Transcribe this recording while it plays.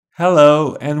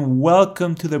Hello, and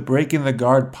welcome to the Breaking the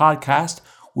Guard podcast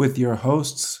with your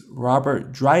hosts,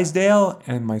 Robert Drysdale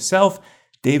and myself,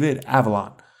 David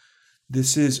Avalon.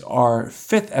 This is our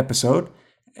 5th episode,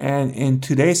 and in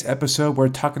today's episode, we're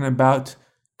talking about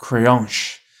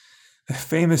créanche, a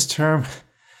famous term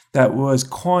that was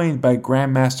coined by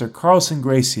Grandmaster Carlson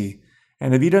Gracie.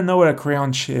 And if you don't know what a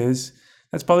créanche is,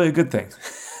 that's probably a good thing.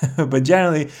 But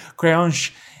generally,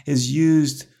 créanche is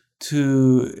used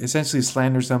to essentially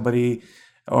slander somebody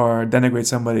or denigrate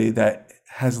somebody that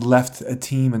has left a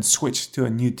team and switched to a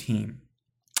new team.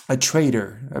 A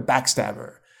traitor, a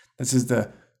backstabber. This is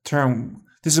the term,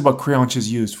 this is what créanche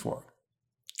is used for.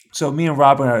 So me and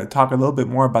Rob are going to talk a little bit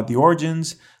more about the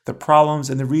origins, the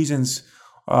problems, and the reasons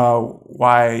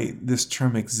why this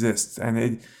term exists.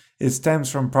 And it stems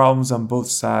from problems on both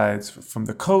sides, from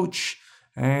the coach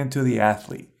and to the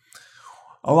athlete.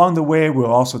 Along the way, we'll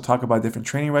also talk about different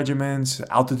training regimens,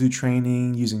 altitude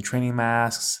training, using training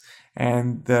masks,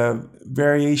 and the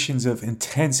variations of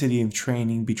intensity of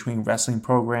training between wrestling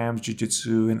programs,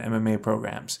 jiu-jitsu, and MMA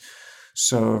programs.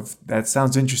 So if that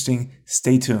sounds interesting,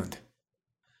 stay tuned.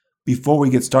 Before we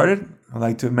get started, I'd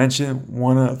like to mention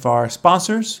one of our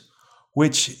sponsors,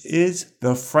 which is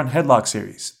the Front Headlock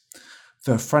Series.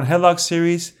 The Front Headlock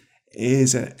Series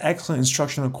is an excellent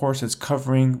instructional course that's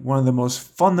covering one of the most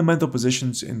fundamental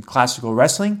positions in classical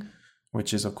wrestling,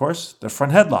 which is, of course, the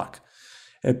front headlock.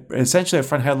 Essentially, a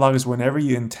front headlock is whenever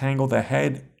you entangle the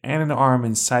head and an arm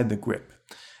inside the grip.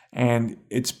 And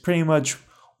it's pretty much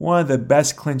one of the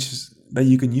best clinches that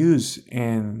you can use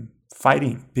in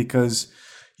fighting because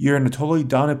you're in a totally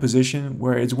dominant position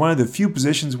where it's one of the few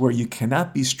positions where you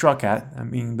cannot be struck at. I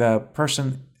mean, the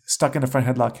person stuck in the front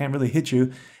headlock can't really hit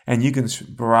you, and you can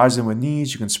barrage them with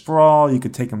knees, you can sprawl, you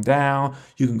can take them down,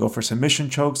 you can go for submission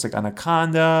chokes like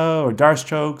anaconda or Darce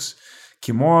chokes,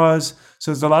 kimuras.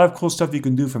 So there's a lot of cool stuff you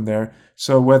can do from there.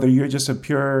 So whether you're just a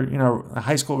pure, a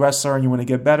high school wrestler and you want to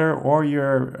get better, or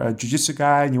you're a jiu-jitsu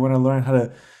guy and you want to learn how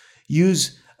to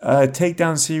use a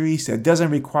takedown series that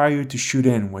doesn't require you to shoot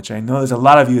in, which I know there's a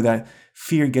lot of you that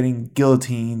fear getting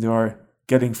guillotined or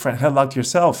getting front headlocked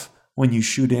yourself when you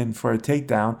shoot in for a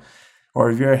takedown,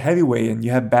 or if you're a heavyweight and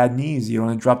you have bad knees, you don't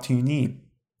want to drop to your knee.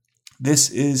 This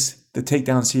is the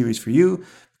takedown series for you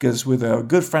because with a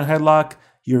good front headlock,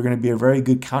 you're going to be a very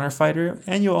good counter fighter,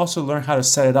 and you'll also learn how to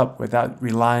set it up without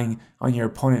relying on your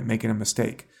opponent making a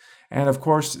mistake. And of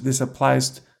course, this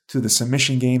applies to the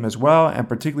submission game as well, and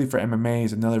particularly for MMA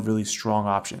is another really strong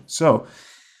option. So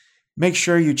make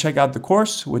sure you check out the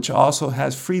course, which also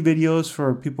has free videos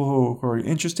for people who are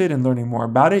interested in learning more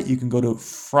about it. You can go to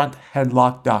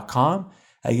frontheadlock.com.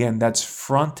 Again, that's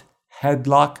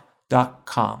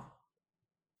frontheadlock.com.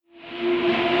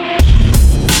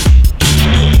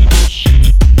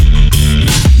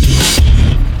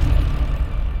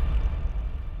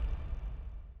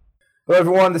 Hello,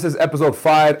 everyone. This is episode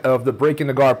 5 of the Breaking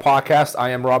the Guard podcast.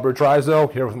 I am Robert Drysdale,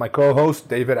 here with my co-host,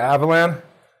 David Avalon.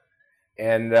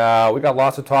 And we got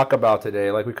lots to talk about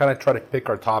today. Like, we kind of try to pick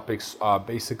our topics,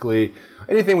 basically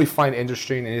anything we find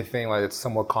interesting, anything like that's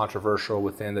somewhat controversial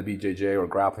within the BJJ or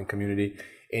grappling community,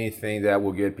 anything that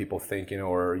will get people thinking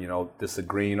or,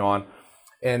 disagreeing on.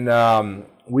 And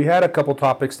we had a couple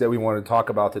topics that we wanted to talk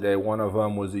about today. One of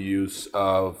them was the use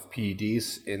of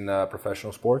PEDs in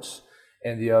professional sports.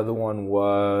 And the other one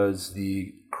was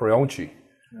the créanche.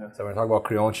 Yeah. So we're going to talk about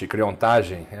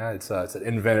créontagem. Yeah, it's an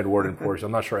invented word in Portuguese.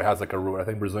 I'm not sure it has like a root. I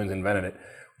think Brazilians invented it.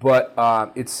 But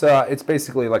it's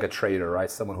basically like a traitor, right?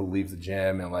 Someone who leaves the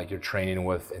gym and like you're training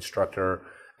with instructor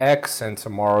X and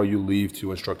tomorrow you leave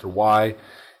to instructor Y.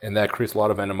 And that creates a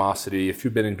lot of animosity. If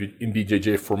you've been in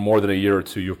BJJ for more than a year or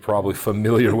two, you're probably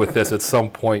familiar with this at some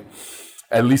point.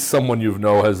 At least someone you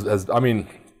know has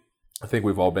I think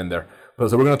we've all been there. But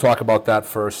so we're going to talk about that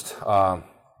first.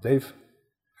 Dave?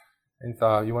 And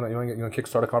you want to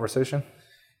kickstart a conversation?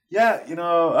 Yeah,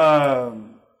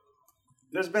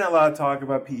 there's been a lot of talk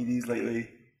about PEDs lately,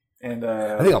 and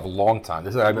I think a long time.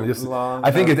 I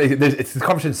think it's the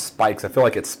conversation spikes. I feel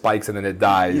like it spikes and then it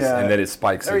dies, and then it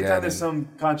spikes every again. Every time there's some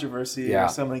controversy or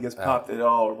something gets popped, it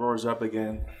all roars up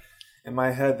again. In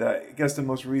my head, I guess the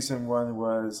most recent one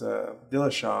was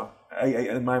Dillashaw,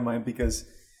 in my mind, because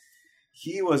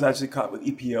he was actually caught with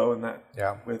EPO and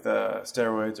with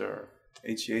steroids or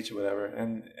HGH or whatever,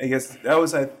 and I guess that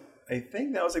was I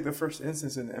think that was like the first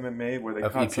instance in MMA where they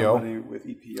caught somebody with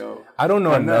EPO. I don't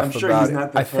know enough sure about he's not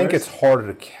it. the I think first. it's harder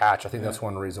to catch. I think that's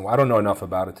one reason. I don't know enough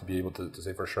about it to be able to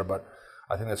say for sure, but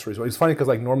I think that's the reason. It's funny because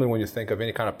like normally when you think of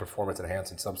any kind of performance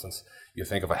enhancing substance, you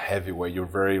think of a heavyweight. You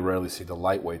very rarely see the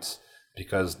lightweights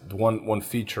because one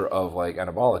feature of like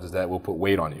anabolics is that it will put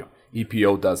weight on you.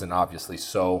 EPO doesn't, obviously.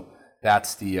 So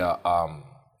That's the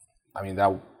I mean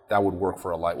that would work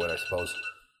for a lightweight, I suppose.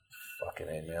 Fucking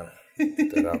A, man.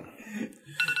 Put that up.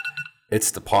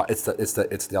 It's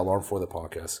the alarm for the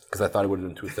podcast because I thought it would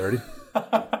have been 2:30.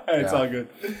 It's all good.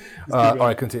 All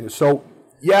right, continue. So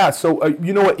you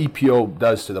know what EPO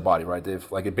does to the body, right,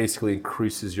 Dave? Like it basically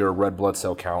increases your red blood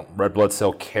cell count. Red blood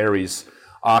cell carries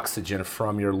oxygen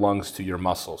from your lungs to your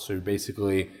muscles. So you're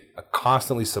basically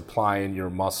constantly supplying your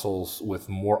muscles with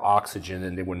more oxygen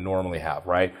than they would normally have,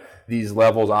 right? These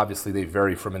levels, obviously, they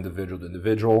vary from individual to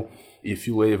individual. If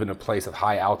you live in a place of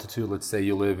high altitude, let's say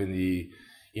you live in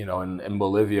in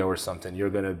Bolivia or something, you're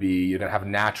gonna have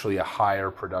naturally a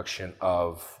higher production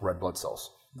of red blood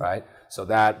cells, right? So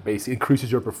that basically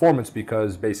increases your performance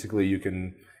because basically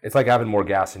it's like having more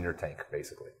gas in your tank,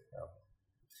 basically.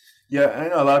 Yeah, I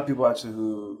know a lot of people actually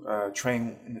who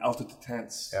train in altitude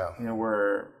tents. Yeah.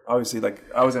 Where obviously, like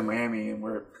I was in Miami and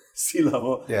we're sea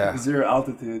level, zero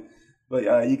altitude,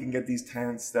 but you can get these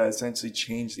tents that essentially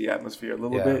change the atmosphere a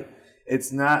little bit.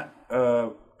 It's not a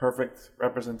perfect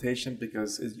representation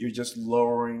because you're just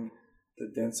lowering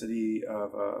the density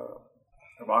of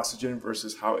oxygen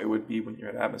versus how it would be when you're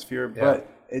in atmosphere. But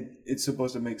it's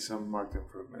supposed to make some marked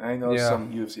improvement. I know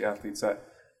some UFC athletes that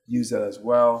use that as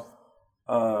well.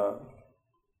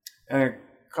 And a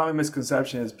common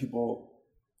misconception is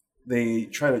they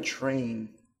try to train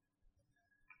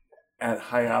at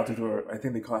high altitude, or I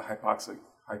think they call it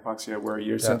hypoxia, where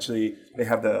you're essentially, they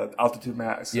have the altitude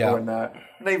mask or not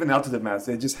even the altitude mask,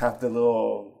 they just have the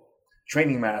little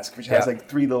training mask, which has like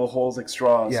 3 little holes like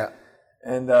straws. Yeah.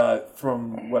 And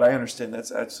from what I understand,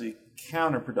 that's actually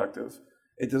counterproductive.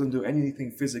 It doesn't do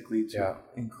anything physically to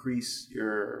increase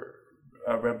your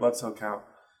red blood cell count.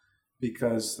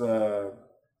 Because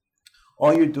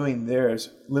all you're doing there is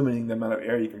limiting the amount of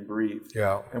air you can breathe.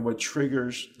 Yeah. And what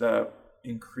triggers the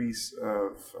increase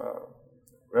of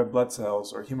red blood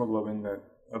cells or hemoglobin that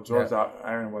absorbs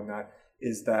iron and whatnot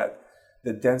is that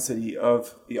the density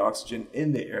of the oxygen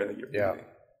in the air that you're breathing.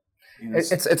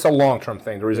 It's a long-term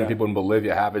thing. The reason people in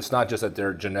Bolivia have it, it's not just that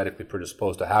they're genetically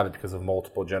predisposed to have it because of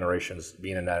multiple generations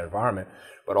being in that environment,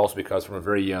 but also because from a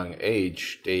very young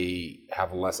age, they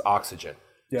have less oxygen.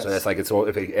 Yes. So that's like if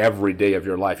every day of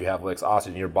your life you have less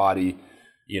oxygen, your body,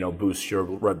 boosts your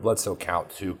red blood cell count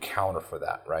to counter for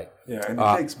that, right? Yeah, and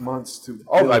it takes months to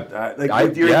build that.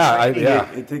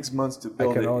 It takes months to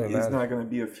build it. It's not going to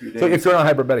be a few days. So if you're on a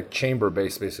hyperbaric chamber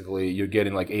base, basically, you're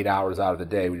getting like 8 hours out of the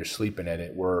day when you're sleeping in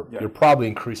it, where you're probably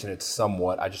increasing it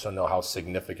somewhat. I just don't know how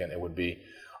significant it would be.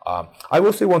 I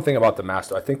will say one thing about the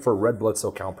mask, though. I think for red blood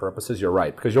cell count purposes, you're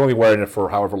right, because you're only wearing it for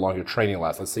however long your training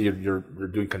lasts. Let's say you're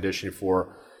doing conditioning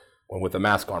with the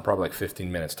mask on, probably like 15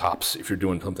 minutes tops if you're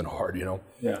doing something hard,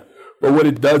 Yeah. But what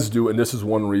it does do, and this is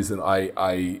one reason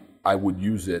I would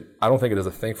use it, I don't think it is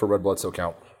a thing for red blood cell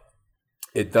count.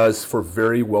 It does for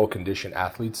very well-conditioned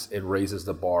athletes, it raises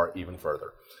the bar even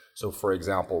further. So, for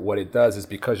example, what it does is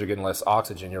because you're getting less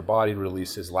oxygen, your body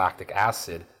releases lactic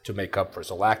acid to make up for it.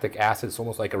 So lactic acid is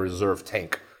almost like a reserve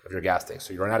tank of your gas tank.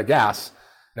 So you run out of gas,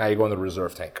 now you go in the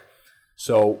reserve tank.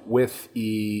 So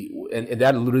and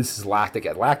that releases lactic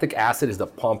acid. Lactic acid is the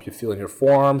pump you feel in your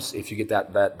forearms. If you get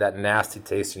that nasty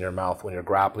taste in your mouth when you're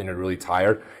grappling, you're really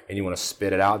tired, and you want to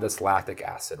spit it out, that's lactic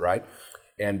acid, right?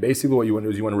 And basically what you want to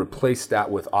do is you want to replace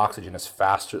that with oxygen as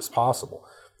fast as possible.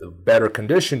 The better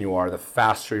condition you are, the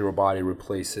faster your body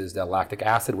replaces that lactic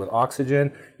acid with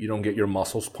oxygen. You don't get your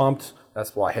muscles pumped.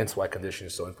 Hence why conditioning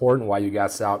is so important. Why you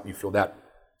gas out, you feel that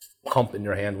pump in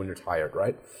your hand when you're tired,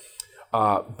 right?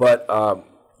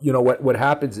 What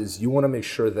happens is you want to make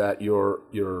sure that your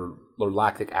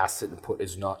lactic acid input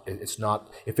is not.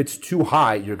 If it's too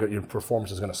high, your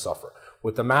performance is going to suffer.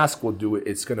 What the mask will do,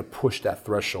 it's going to push that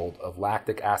threshold of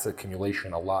lactic acid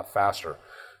accumulation a lot faster.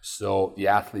 So the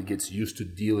athlete gets used to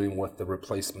dealing with the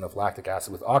replacement of lactic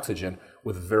acid with oxygen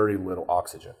with very little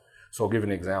oxygen. So I'll give you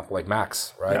an example, like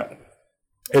Max, right? Yeah.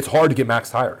 It's hard to get Max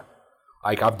tired.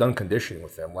 Like I've done conditioning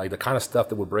with him. Like the kind of stuff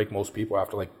that would break most people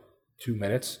after like 2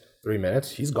 minutes, 3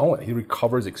 minutes, he's going. He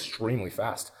recovers extremely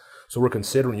fast. So we're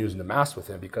considering using the mask with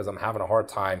him because I'm having a hard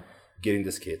time getting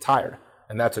this kid tired.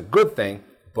 And that's a good thing,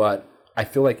 but I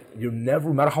feel like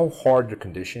no matter how hard your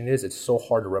conditioning is, it's so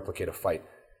hard to replicate a fight.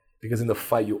 Because in the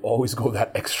fight, you always go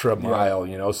that extra mile,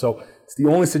 So it's the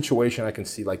only situation I can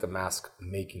see like the mask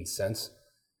making sense.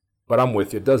 But I'm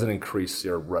with you. It doesn't increase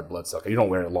your red blood cell. You don't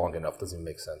wear it long enough. It doesn't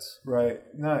make sense. Right.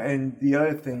 No, and the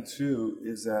other thing, too,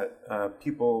 is that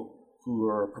people who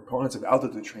are proponents of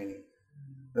altitude training,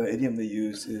 the idiom they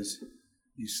use is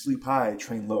you sleep high,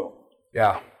 train low.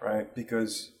 Yeah. Right?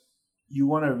 Because you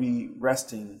want to be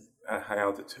resting at high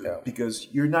altitude. Yeah. Because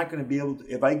you're not going to be able to,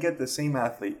 if I get the same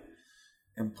athlete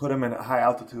and put him at a high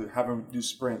altitude, have him do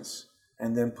sprints,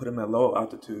 and then put him at low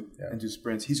altitude and do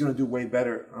sprints, he's going to do way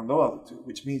better on low altitude,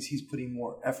 which means he's putting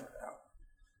more effort out.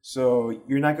 So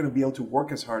you're not going to be able to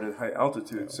work as hard at high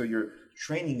altitude. So your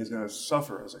training is going to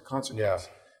suffer as a consequence.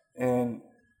 And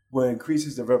what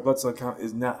increases the red blood cell count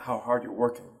is not how hard you're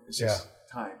working. It's just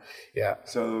time.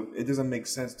 So it doesn't make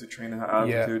sense to train at high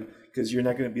altitude because you're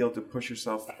not going to be able to push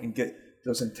yourself and get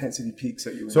those intensity peaks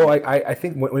that you want. So I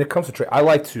think when it comes to training, I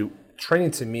like to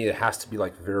training. To me, it has to be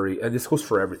like and this goes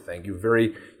for everything.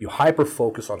 You hyper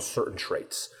focus on certain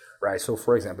traits, right? So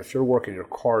for example, if you're working your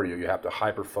cardio, you have to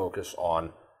hyper focus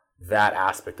on that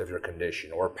aspect of your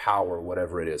condition or power,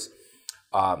 whatever it is.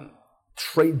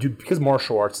 Because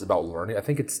martial arts is about learning, I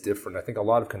think it's different. I think a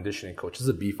lot of conditioning coaches,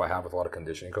 a beef I have with a lot of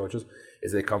conditioning coaches,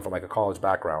 is they come from like a college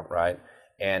background, right?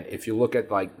 And if you look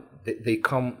at like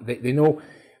they know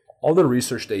all the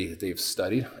research they've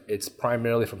studied, it's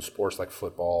primarily from sports like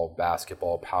football,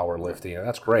 basketball, powerlifting, and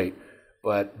that's great.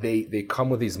 But they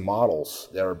come with these models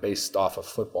that are based off of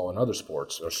football and other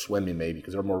sports, or swimming maybe,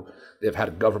 because they've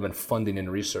had government funding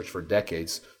and research for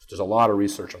decades. So there's a lot of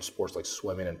research on sports like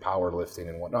swimming and powerlifting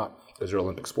and whatnot, because they're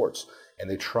Olympic sports. And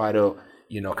they try to,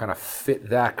 kind of fit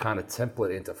that kind of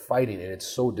template into fighting, and it's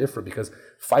so different because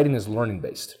fighting is learning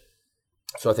based.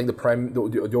 So I think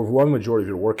the overwhelming majority of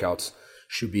your workouts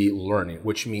should be learning,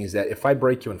 which means that if I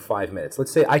break you in 5 minutes,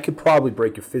 let's say I could probably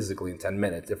break you physically in 10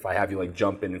 minutes if I have you like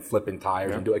jumping and flipping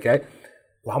tires and do okay.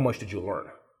 Well, how much did you learn?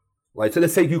 Like, so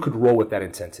let's say you could roll with that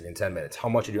intensity in 10 minutes. How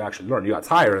much did you actually learn? You got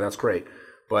tired, and that's great,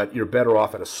 but you're better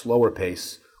off at a slower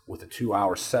pace with a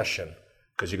 2-hour session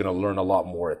because you're going to learn a lot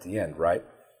more at the end, right?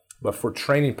 But for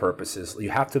training purposes, you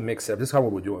have to mix it up. This is how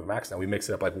we're doing with Max now. We mix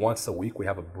it up like once a week. We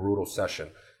have a brutal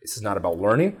session. This is not about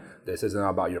learning. This isn't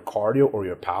about your cardio or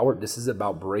your power. This is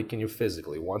about breaking you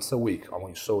physically once a week. I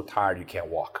want you so tired you can't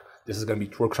walk. This is going to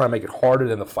be, we're trying to make it harder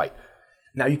than the fight.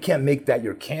 Now, you can't make that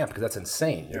your camp because that's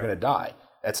insane. You're going to die.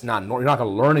 That's not normal. You're not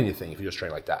going to learn anything if you just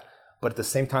train like that. But at the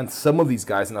same time, some of these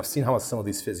guys, and I've seen how some of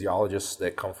these physiologists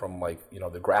that come from like,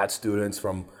 the grad students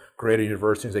from greater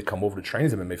universities, they come over to train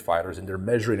as MMA fighters and they're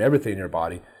measuring everything in your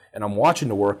body. And I'm watching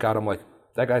the workout. I'm like,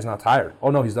 that guy's not tired. Oh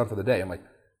no, he's done for the day. I'm like,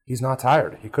 he's not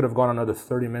tired. He could have gone another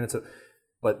 30 minutes.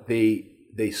 But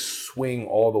they swing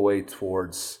all the way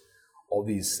towards all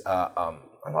these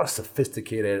a lot of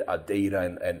sophisticated data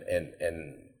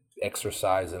and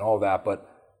exercise and all that, but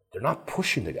they're not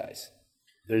pushing the guys.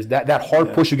 There's that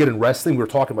hard push you get in wrestling. We were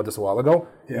talking about this a while ago.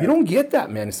 You don't get that,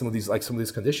 man, in some of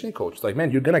these conditioning coaches. Like,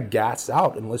 man, you're gonna gas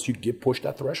out unless you push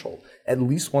that threshold at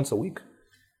least once a week.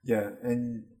 Yeah,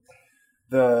 and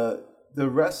the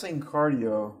wrestling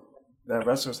cardio that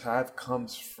wrestlers have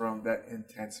comes from that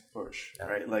intense push,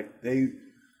 right? Like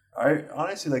I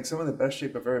honestly, like, some of the best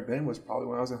shape I've ever been was probably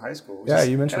when I was in high school.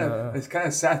 You mentioned that. It's kind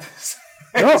of sad to say.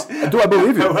 No, do I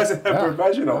believe you? I wasn't a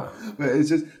professional, but it's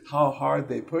just how hard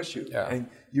they push you. And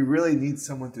you really need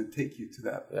someone to take you to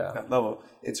that level.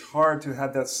 It's hard to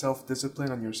have that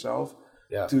self-discipline on yourself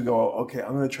to go, okay,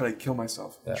 I'm going to try to kill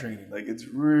myself in training. Like, it's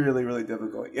really, really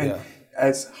difficult. And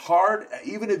as hard,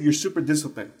 even if you're super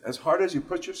disciplined, as hard as you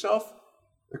push yourself,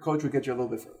 the coach will get you a little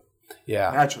bit further.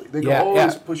 Naturally. They can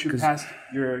always push you past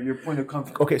your point of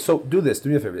comfort. Okay, so do me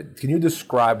a favor. Can you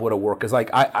describe what a work is like?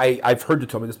 I've heard you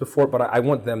tell me this before, but I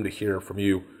want them to hear from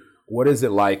you. What is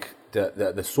it like,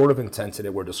 the sort of intensity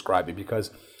we're describing?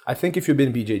 Because I think if you've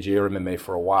been BJJ or MMA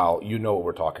for a while, you know what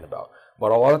we're talking about.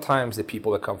 But a lot of times the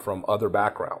people that come from other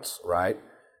backgrounds, right,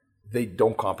 they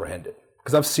don't comprehend it.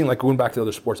 Because I've seen, like, going back to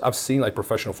other sports, I've seen like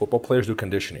professional football players do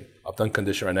conditioning. I've done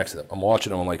conditioning right next to them. I'm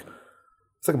watching them, I'm like,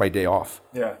 it's like my day off.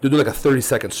 They do like a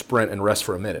 30-second sprint and rest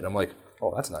for a minute. I'm like,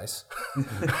 oh, that's nice.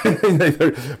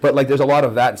 But like, there's a lot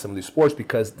of that in some of these sports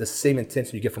because the same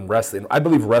intensity you get from wrestling. I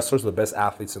believe wrestlers are the best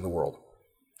athletes in the world.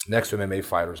 Next to MMA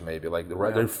fighters, maybe. Like,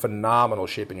 they're phenomenal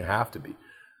shape, and you have to be.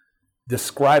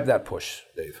 Describe that push,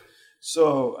 Dave.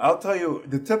 So I'll tell you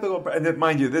the typical, and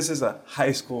mind you, this is a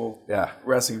high school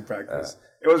wrestling practice.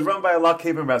 It was run by Lock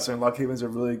Haven Wrestling. Lock Haven's a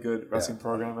really good wrestling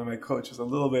program, and my coach is a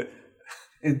little bit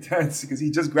intense because he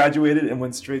just graduated and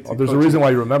went straight to there's coaching. A reason why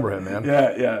you remember him, man.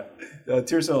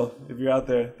 Tirso, if you're out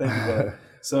there, thank you, man.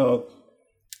 So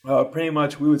pretty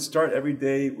much we would start every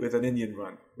day with an Indian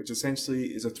run, which essentially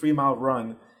is a 3-mile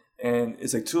run, and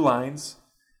it's like 2 lines,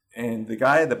 and the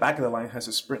guy at the back of the line has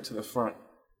to sprint to the front,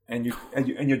 and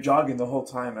you're jogging the whole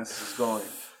time as it's going.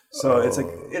 So it's like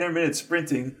intermittent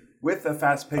sprinting with a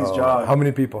fast-paced jog. How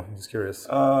many people? I'm just curious.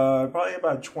 Probably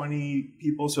about 20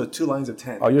 people, so 2 lines of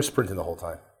 10. Oh, you're sprinting the whole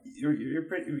time.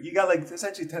 You got like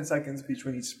essentially 10 seconds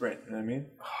between each sprint. You know what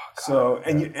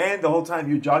I mean? And the whole time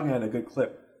you're jogging at a good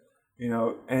clip.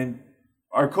 And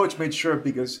our coach made sure,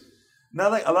 because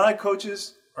Not like a lot of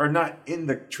coaches are not in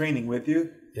the training with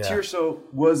you. Yeah. Tirso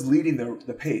was leading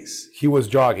the pace. He was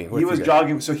jogging. He was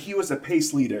jogging, so he was the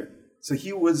pace leader. So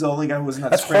he was the only guy who was not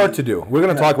That's sprinting. hard to do. We're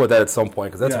going to talk about that at some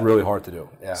point because that's really hard to do.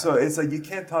 Yeah. So it's like you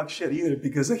can't talk shit either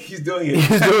because like, he's doing it.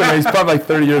 He's doing it. He's probably like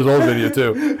 30 years older than you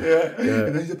too. Yeah.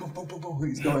 And then he's like, boom, boom, boom, boom.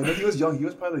 He's going. And he was young. He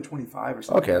was probably like 25 or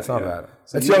something. Okay, that's not bad.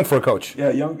 So that's young for a coach. Yeah,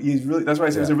 young. He's really. That's why I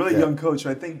said he's a really young coach. So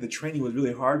I think the training was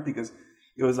really hard because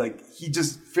it was like he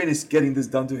just finished getting this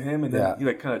done to him, and then he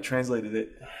like kind of translated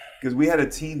it. Because we had a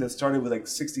team that started with like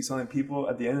 60-something people.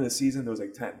 At the end of the season, there was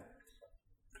like 10.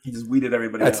 He just weeded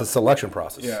everybody out. It's a selection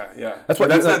process. Yeah. That's what.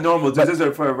 That's not normal. This is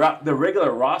the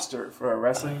regular roster for a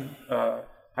wrestling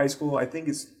high school. I think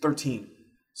it's 13.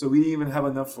 So we didn't even have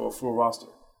enough for a full roster.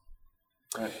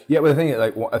 Right. Yeah, but the thing is,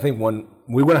 like, I think when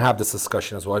we're going to have this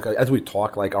discussion as well, like, as we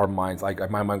talk, like our minds, like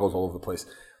my mind goes all over the place.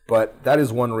 But that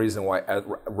is one reason why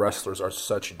wrestlers are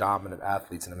such dominant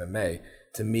athletes in MMA.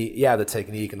 To me, the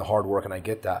technique and the hard work, and I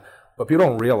get that. But people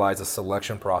don't realize the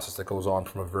selection process that goes on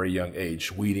from a very young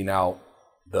age, weeding out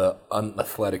the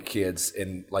unathletic kids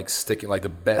and like sticking like the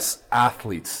best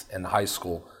athletes in high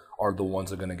school are the ones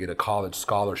that are going to get a college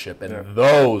scholarship, and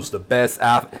the best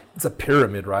it's a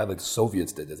pyramid, right? Like the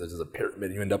Soviets did this. It's a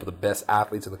pyramid. You end up with the best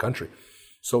athletes in the country.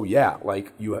 So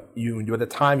like you at the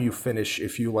time you finish,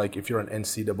 if you're an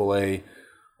NCAA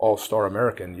All-Star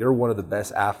American, you're one of the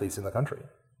best athletes in the country.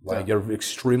 Like you're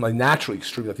naturally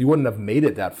extreme. Like you wouldn't have made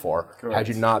it that far had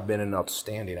you not been an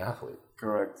outstanding athlete.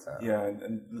 Correct.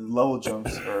 And the level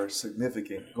jumps are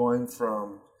significant. Going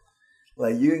from,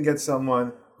 like, you can get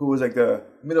someone who was like the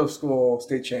middle school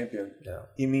state champion. Yeah.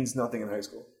 He means nothing in high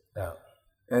school. Yeah.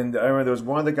 And I remember there was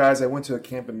one of the guys, I went to a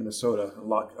camp in Minnesota,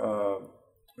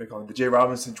 the Jay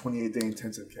Robinson 28-day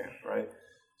intensive camp, right?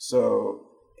 So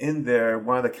in there,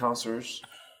 one of the counselors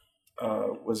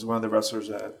was one of the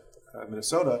wrestlers at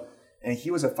Minnesota, and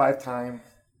he was a 5-time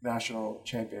national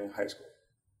champion in high school.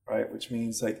 Right, which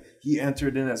means like he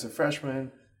entered in as a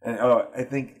freshman, and I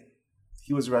think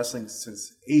he was wrestling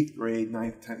since 8th grade,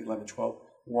 9th, 10th, 11th, 12th,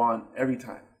 won every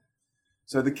time.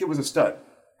 So the kid was a stud,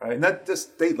 right? Not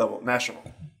just state level, national.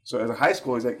 So as a high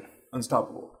school, he's like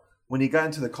unstoppable. When he got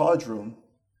into the college room,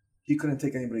 he couldn't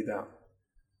take anybody down.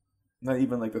 Not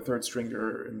even like the third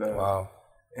stringer in the. Wow.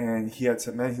 And he had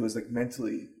said, man, he was like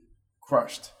mentally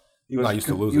crushed. He was not used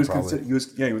to losing. He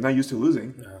was not used to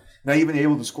losing. Yeah. Not even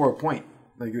able to score a point.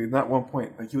 Like, not 1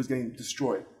 point. Like, he was getting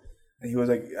destroyed. And he was,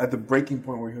 like, at the breaking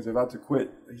point where he was about to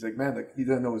quit. He's like, man, like, he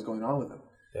didn't know what was going on with him.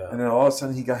 Yeah. And then all of a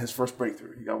sudden, he got his first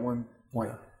breakthrough. He got 1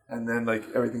 point. Yeah. And then, like,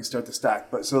 everything started to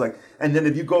stack. But so, like, and then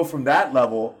if you go from that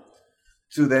level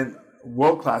to then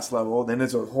world-class level, then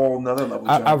it's a whole nother level.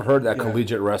 I've heard that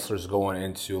collegiate wrestlers going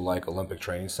into, like, Olympic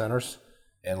training centers.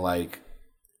 And, like,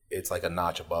 it's, like, a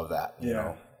notch above that, you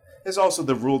know? There's also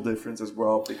the rule difference as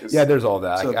well because there's all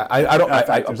that. So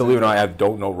I believe it or not, I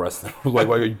don't know wrestling,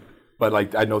 but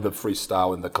like I know the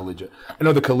freestyle and the collegiate. I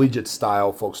know the collegiate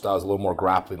style, folk style is a little more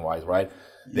grappling wise, right?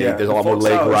 There's a lot more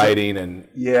leg riding and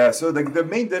So like the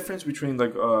main difference between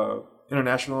like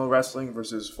international wrestling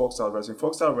versus folk style wrestling.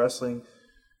 Folk style wrestling,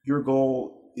 your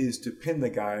goal is to pin the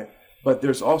guy, but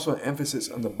there's also an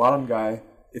emphasis on the bottom guy.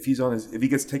 If he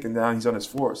gets taken down, he's on his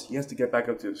force. He has to get back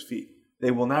up to his feet. They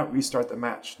will not restart the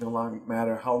match, no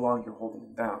matter how long you're holding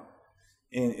him down.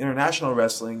 In international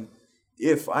wrestling,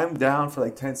 if I'm down for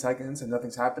like 10 seconds and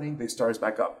nothing's happening, they start us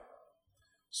back up.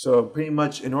 So pretty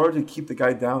much in order to keep the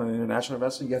guy down in international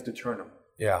wrestling, you have to turn him.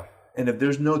 Yeah. And if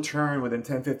there's no turn within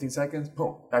 10, 15 seconds,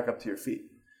 boom, back up to your feet.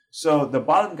 So the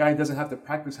bottom guy doesn't have to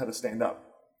practice how to stand up.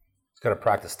 He's got to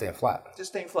practice staying flat.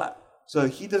 Just staying flat. So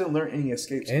he doesn't learn any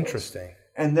escape skills. Interesting.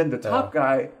 And then the top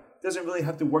guy doesn't really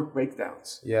have to work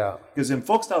breakdowns. Yeah. Because in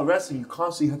folk style wrestling, you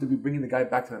constantly have to be bringing the guy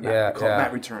back to the mat. Yeah. They call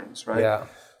mat returns, right? Yeah.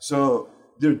 So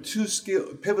there are two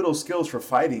pivotal skills for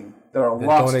fighting that are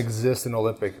lost. Don't exist in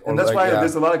Olympic. And that's why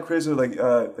there's a lot of criticism, like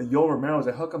Yoel Romero is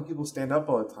like, how come people stand up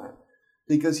all the time?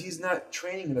 Because he's not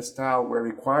training in a style where it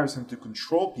requires him to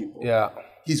control people. Yeah.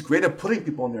 He's great at putting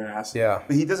people on their ass. Yeah.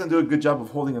 But he doesn't do a good job of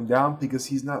holding them down because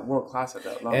he's not world class at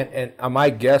that level. And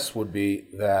my guess would be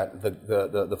that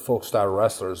the folk style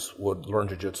wrestlers would learn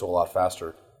jiu-jitsu a lot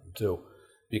faster too,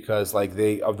 because like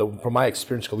from my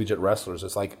experience, collegiate wrestlers,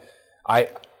 it's like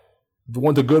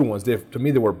the good ones.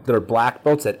 They're black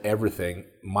belts at everything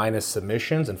minus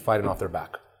submissions and fighting off their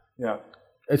back. Yeah.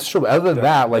 It's true. Other than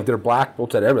that, like they're black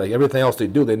belts at everything. Everything else they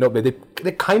do, they know. They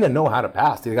kind of know how to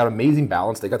pass. They got amazing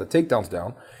balance. They got the takedowns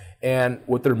down, and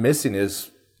what they're missing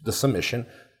is the submission,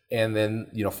 and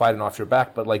then fighting off your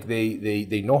back. But like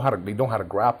they know how to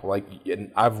grapple. Like,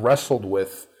 and I've grappled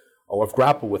with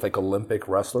like Olympic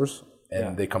wrestlers,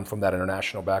 and they come from that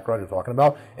international background you're talking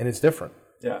about, and it's different.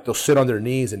 Yeah. They'll sit on their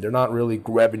knees and they're not really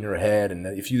grabbing your head, and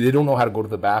they don't know how to go to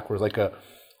the back. Whereas like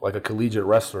a collegiate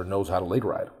wrestler knows how to leg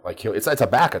ride. Like it's a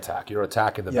back attack. You're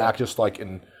attacking the back, just like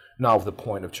not with the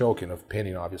point of choking, of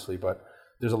pinning, obviously, but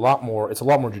there's a lot more. It's a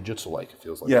lot more jiu-jitsu like, it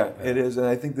feels like. Yeah, it is, and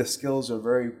I think the skills are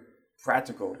very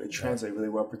practical. They translate really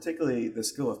well, particularly the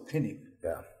skill of pinning.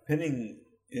 Yeah. Pinning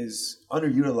is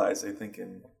underutilized, I think,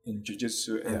 in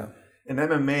jiu-jitsu. And in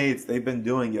MMA, they've been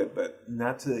doing it, but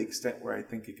not to the extent where I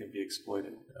think it can be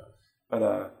exploited. Yeah.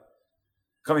 But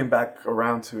coming back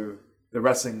around to the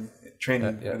wrestling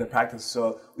training and the practice,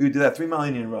 so we would do that 3 mile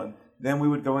Indian run. Then we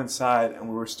would go inside and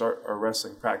we would start our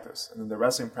wrestling practice. And in the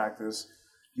wrestling practice,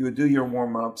 you would do your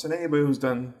warm-ups. And anybody who's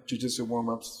done jiu-jitsu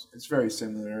warm-ups, it's very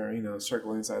similar,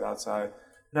 circle inside, outside.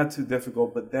 Not too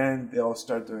difficult, but then they'll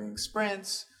start doing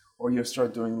sprints, or you'll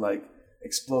start doing like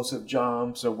explosive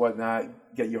jumps or whatnot,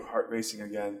 get your heart racing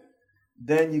again.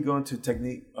 Then you go into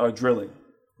drilling.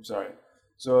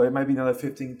 So it might be another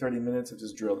 15, 30 minutes of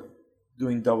just drilling,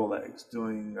 doing double legs,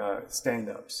 doing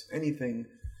stand-ups, anything.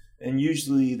 And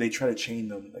usually they try to chain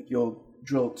them. Like you'll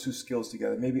drill 2 skills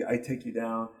together. Maybe I take you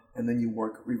down and then you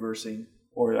work reversing,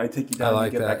 or I take you down and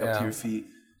you get back up to your feet.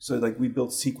 So like we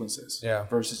build sequences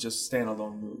versus just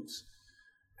standalone moves.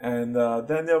 And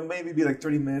then there'll maybe be like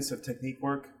 30 minutes of technique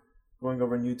work, going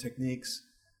over new techniques.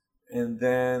 And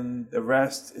then the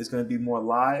rest is going to be more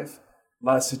live, a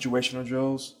lot of situational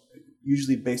drills,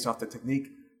 usually based off the technique.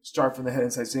 Start from the head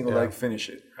inside single leg, finish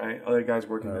it, right? Other guys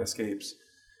working the escapes.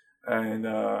 And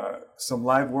some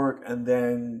live work, and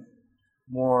then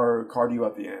more cardio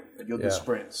at the end. Like you'll do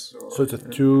sprints. So it's a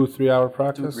 2-3 hour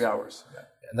practice? 2-3 hours. Yeah.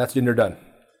 And and you're done?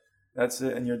 That's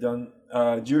it, and you're done.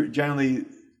 Generally,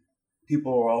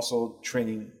 people are also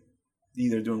training,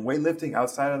 either doing weightlifting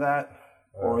outside of that,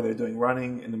 or they're doing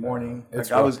running in the morning.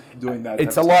 I was doing that.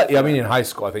 It's a lot. I mean, in high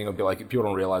school, I think it'll be like, people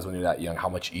don't realize when you're that young how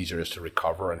much easier it is to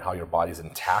recover and how your body's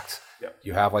intact. Yep.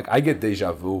 You have I get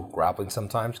deja vu grappling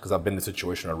sometimes because I've been in a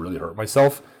situation I really hurt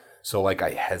myself. So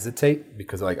I hesitate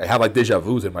because I have deja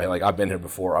vus in my head. I've been here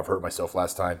before. I've hurt myself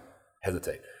last time.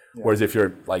 Hesitate. Yeah. Whereas if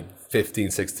you're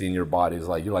 15, 16, your body's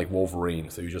you're like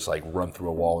Wolverine. So you just run through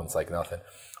a wall and it's like nothing.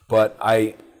 But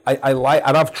I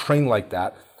I've trained like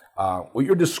that. What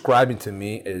you're describing to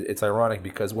me, it's ironic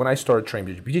because when I started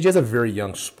training, BJJ is a very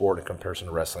young sport in comparison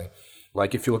to wrestling.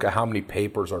 Like if you look at how many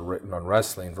papers are written on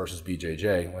wrestling versus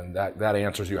BJJ, when that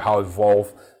answers you how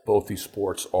evolved both these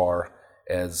sports are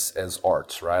as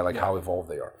arts, right? How evolved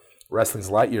they are. Wrestling's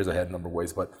light years ahead in a number of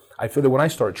ways, but I feel that when I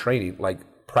started training,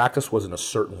 practice was in a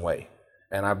certain way,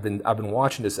 and I've been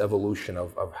watching this evolution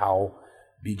of how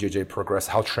BJJ progresses,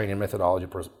 how training methodology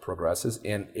progresses,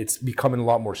 and it's becoming a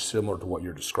lot more similar to what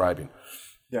you're describing.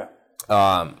 Yeah.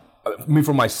 Me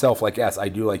for myself, yes, I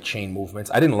do chain movements.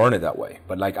 I didn't learn it that way,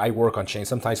 but I work on chain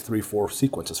sometimes 3-4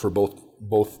 sequences for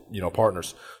both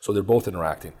partners, so they're both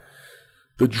interacting.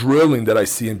 The drilling that I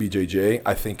see in BJJ,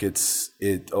 I think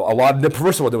a lot.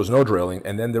 First of all, there was no drilling,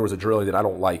 and then there was a drilling that I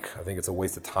don't like. I think it's a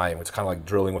waste of time. It's kind of like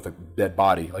drilling with a dead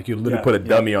body. You literally put a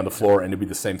dummy on the floor and it'd be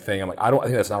the same thing. I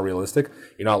think that's not realistic.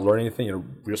 You're not learning anything. You're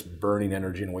just burning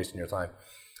energy and wasting your time.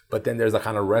 But then there's a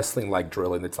kind of wrestling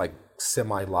drilling that's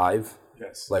semi-live.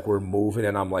 Yes. We're moving,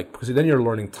 and I'm because then you're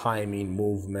learning timing,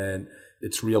 movement.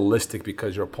 It's realistic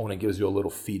because your opponent gives you a little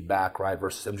feedback, right?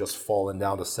 Versus them just falling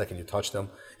down the second you touch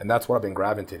them. And that's what I've been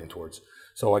gravitating towards.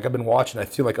 So I've been watching, I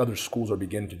feel other schools are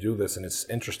beginning to do this, and it's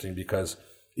interesting because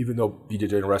even though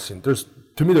BJJ and wrestling,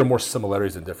 to me there are more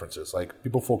similarities than differences.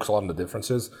 People focus a lot on the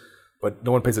differences, but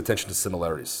no one pays attention to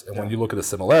similarities. And when you look at the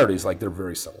similarities, they're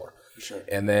very similar. For sure.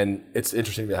 And then it's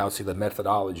interesting how the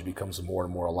methodology becomes more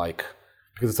and more alike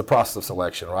because it's a process of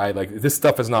selection, right? This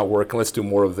stuff is not working, let's do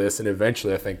more of this. And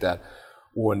eventually I think that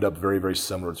will end up very, very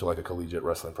similar to a collegiate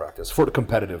wrestling practice for the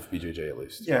competitive BJJ at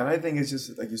least. Yeah, and I think it's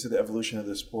just, like you said, the evolution of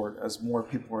the sport. As more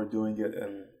people are doing it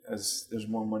and as there's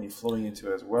more money flowing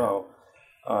into it as well,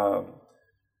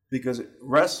 because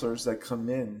wrestlers that come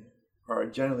in are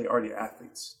generally already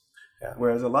athletes. Yeah.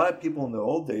 Whereas a lot of people in the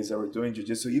old days that were doing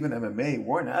jiu-jitsu, even MMA,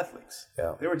 weren't athletes.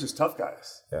 Yeah. They were just tough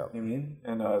guys. Yeah. You know what I mean?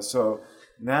 And so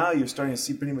now you're starting to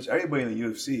see pretty much everybody in the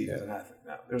UFC is an athlete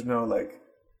now. There's no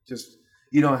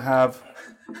you don't have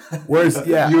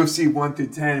UFC 1 through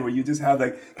 10 where you just have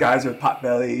guys with pot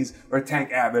bellies or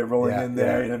Tank Abbott rolling in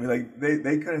there. You know what I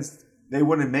mean? They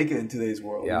wouldn't make it in today's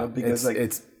world. Yeah. Because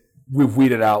we've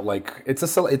weeded out it's a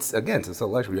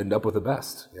selection. We end up with the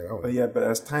best. But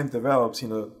as time develops,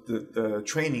 the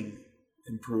training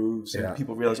improves and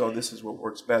people realize, this is what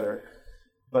works better.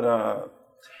 But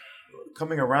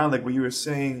coming around, what you were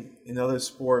saying in other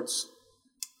sports,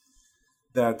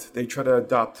 that they try to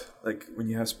adopt, like when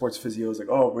you have sports physios, like,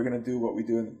 oh, we're gonna do what we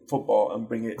do in football and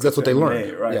bring it. That's what they MMA,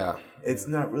 learned, right? Yeah, it's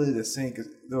not really the same. Because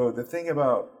the thing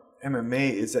about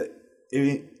MMA is that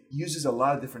it uses a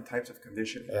lot of different types of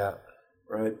conditioning. Yeah.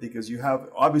 Right, because you have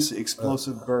obviously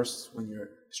explosive bursts when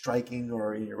you're striking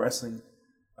or in your wrestling,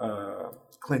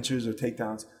 clinches or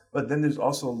takedowns. But then there's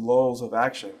also lulls of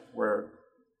action where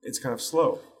it's kind of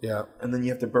slow. Yeah. And then you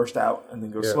have to burst out and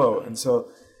then go slow. And so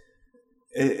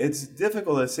it's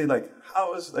difficult to say, like,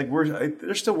 how is, like,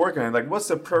 they're still working on it. Like, what's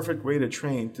the perfect way to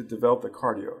train to develop the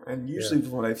cardio? And usually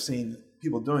from what I've seen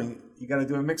people doing, you got to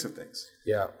do a mix of things.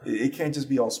 Yeah. It can't just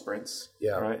be all sprints.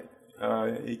 Yeah. Right?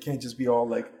 It can't just be all,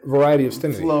 like, variety of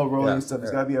stimuli. Flow, rolling stuff.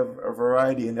 There's got to be a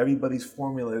variety, and everybody's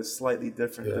formula is slightly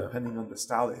different depending on the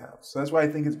style they have. So that's why I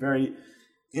think it's very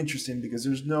interesting, because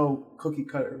there's no cookie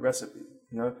cutter recipe.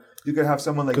 You know, you could have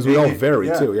someone like, because we all vary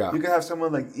too. Yeah, you could have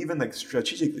someone like, even like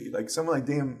strategically, like someone like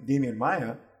Damian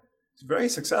Maia is very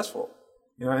successful.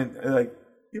 You know, and like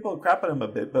people crap at him a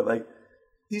bit, but like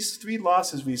these 3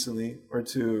 losses recently were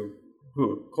to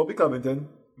who? Colby Covington,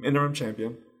 interim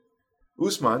champion;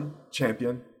 Usman,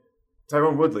 champion;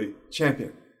 Tyron Woodley,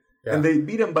 champion. Yeah. And they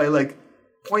beat him by like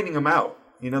pointing him out.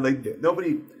 You know, like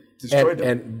nobody destroyed him.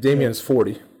 And Damian's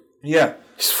 40. Yeah.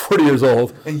 He's 40 years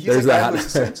old. And he's a guy who's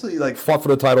essentially like... fought for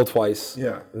the title twice.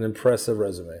 Yeah. An impressive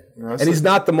resume. You know, and he's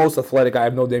not the most athletic guy. I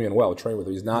know Damian well, trained with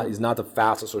him. He's not the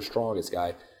fastest or strongest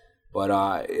guy. But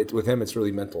with him, it's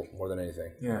really mental more than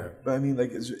anything. Yeah. But I mean,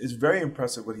 like, it's very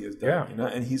impressive what he has done. Yeah. You know?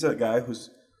 And he's a guy who's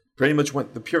pretty much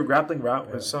went the pure grappling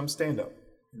route with some stand-up.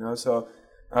 You know, so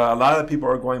a lot of people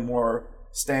are going more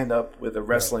stand-up with the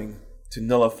wrestling to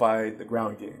nullify the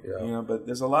ground game. Yeah. You know, but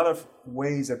there's a lot of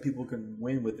ways that people can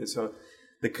win with it. So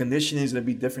the conditioning is going to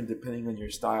be different depending on your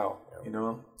style, you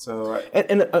know? So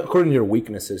and according to your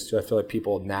weaknesses, too, I feel like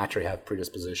people naturally have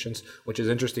predispositions, which is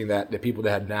interesting that the people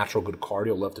that had natural good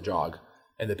cardio love to jog,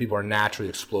 and the people who are naturally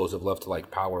explosive love to, like,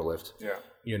 power lift. Yeah.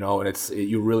 You know, and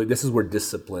this is where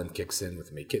discipline kicks in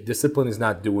with me. Discipline is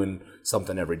not doing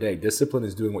something every day. Discipline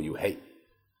is doing what you hate.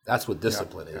 That's what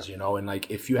discipline is, you know? And, like,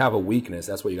 if you have a weakness,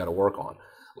 that's what you got to work on.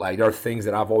 Like, there are things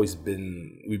that I've always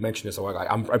been, we mentioned this a while,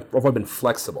 like, I've always been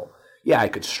flexible. Yeah, I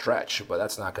could stretch, but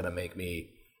that's not going to make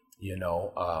me, you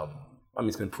know, I mean,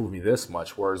 it's going to prove me this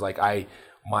much. Whereas, like,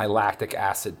 my lactic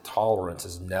acid tolerance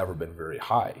has never been very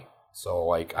high. So,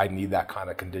 like, I need that kind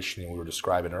of conditioning we were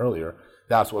describing earlier.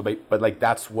 That's what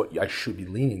I should be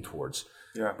leaning towards.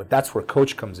 Yeah. But that's where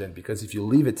coach comes in, because if you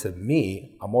leave it to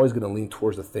me, I'm always going to lean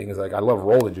towards the things like I love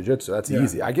rolling jiu-jitsu. That's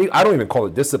easy. I don't even call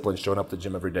it discipline showing up to the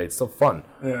gym every day. It's still fun.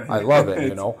 Yeah. I love it,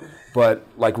 you know. But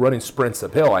like running sprints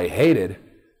uphill, I hated.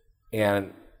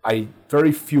 And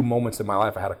very few moments in my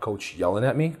life I had a coach yelling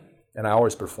at me, and I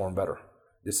always perform better.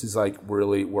 This is like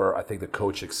really where I think the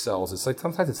coach excels. It's like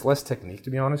sometimes it's less technique, to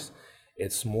be honest.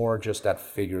 It's more just that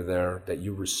figure there that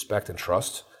you respect and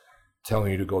trust,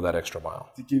 telling you to go that extra mile.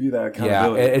 To give you that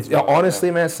accountability. Yeah,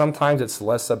 honestly, man, sometimes it's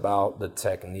less about the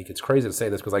technique. It's crazy to say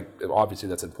this because, like, obviously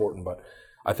that's important, but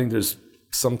I think there's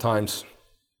sometimes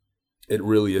it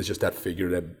really is just that figure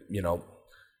that, you know,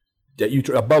 that you,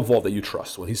 above all, that you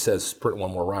trust. When he says sprint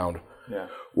one more round,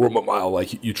 or a mile,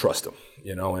 like, you trust him,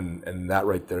 you know, and that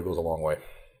right there goes a long way.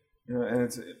 You know, and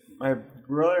it's, my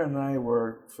brother and I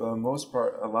were, for the most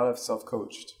part, a lot of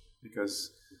self-coached,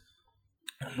 because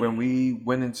when we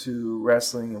went into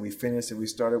wrestling and we finished and we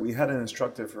started, we had an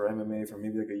instructor for MMA for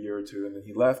maybe like a year or two, and then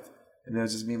he left, and it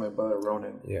was just me and my brother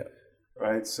Ronan. Yeah.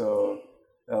 Right? So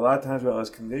a lot of times when I was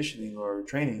conditioning or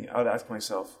training, I would ask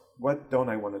myself, what don't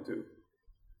I want to do?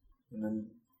 And then,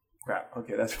 crap,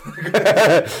 okay, that's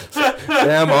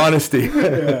damn honesty.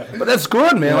 But that's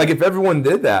good, man. Like, if everyone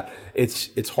did that,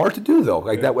 it's hard to do, though.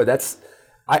 Like, that way,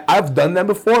 I've done that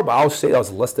before, but I'll say that was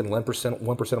less than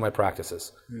 1% of my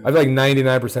practices. I feel like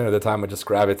 99% of the time I just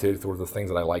gravitate towards the things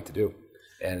that I like to do.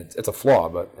 And it's a flaw,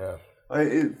 but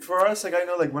yeah. For us, like, I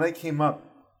know, like, when I came up,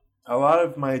 a lot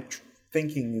of my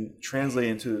thinking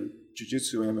translated into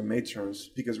jiu-jitsu and MMA terms,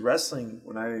 because wrestling,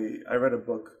 when I read a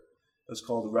book, it was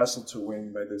called Wrestle to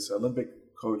Win by this Olympic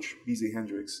coach, BZ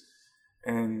Hendricks.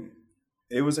 And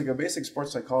it was like a basic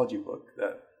sports psychology book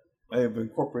that I have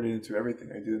incorporated into everything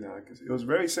I do now, because it was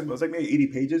very simple. It was like maybe 80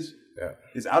 pages. Yeah.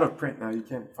 It's out of print now. You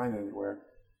can't find it anywhere.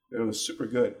 It was super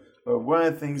good. But one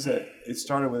of the things that it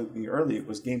started with me early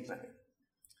was game planning.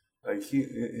 Like,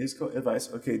 his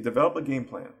advice, okay, develop a game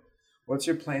plan. What's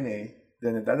your plan A?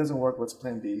 Then if that doesn't work, what's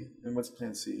plan B? And what's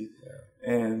plan C?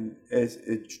 Yeah. And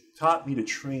it taught me to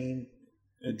train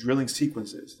drilling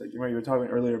sequences. Like, you remember you were talking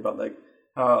earlier about, like,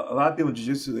 how a lot of people in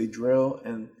jiu-jitsu, they drill,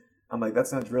 and I'm like,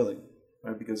 that's not drilling,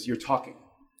 right? Because you're talking.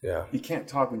 Yeah. You can't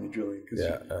talk when you're drilling, because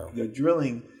you're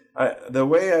drilling The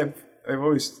way I've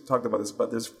always talked about this,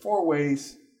 but there's 4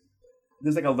 ways.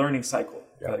 There's like a learning cycle.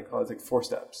 Yeah. I call it like 4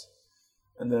 steps.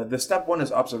 And the step 1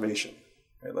 is observation.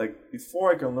 Right? Like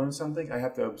before I can learn something, I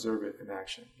have to observe it in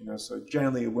action. So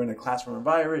generally we're in a classroom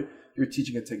environment. You're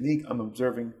teaching a technique. I'm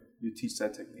observing you teach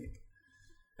that technique.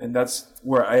 And that's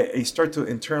where I start to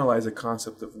internalize the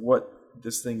concept of what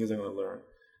this thing is I'm going to learn.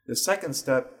 The second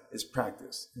step is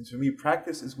practice. And to me,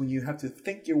 practice is when you have to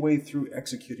think your way through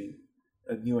executing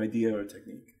a new idea or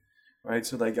technique. Right?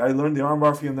 So like I learned the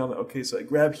armbar for you, and now okay, so I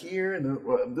grab here and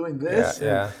I'm doing this.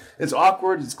 Yeah. It's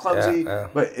awkward, it's clumsy,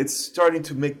 but it's starting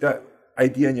to make that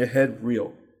idea in your head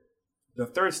real. The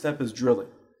third step is drilling.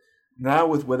 Now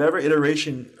with whatever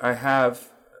iteration I have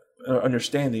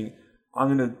understanding,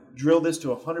 I'm going to drill this to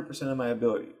 100% of my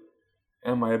ability.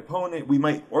 And my opponent, we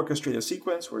might orchestrate a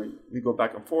sequence where we go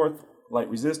back and forth, light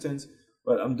resistance,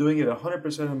 but I'm doing it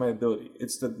 100% of my ability.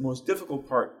 It's the most difficult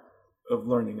part of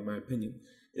learning, in my opinion,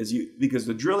 because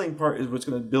the drilling part is what's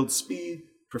going to build speed,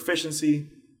 proficiency,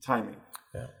 timing.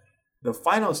 Yeah. The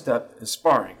final step is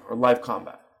sparring or live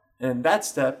combat. And that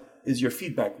step is your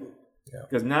feedback loop. Yeah.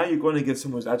 Because now you're going to get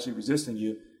someone who's actually resisting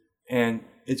you, and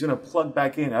it's going to plug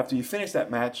back in. After you finish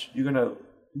that match, you're going to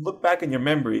look back in your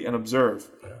memory and observe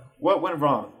what went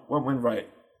wrong, what went right.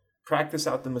 Practice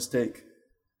out the mistake.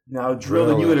 Now drill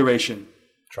the new iteration.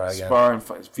 Try again. Spar and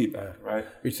feedback, right?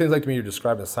 It seems like to me you're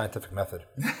describing a scientific method.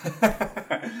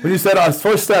 When you said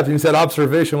first step, and you said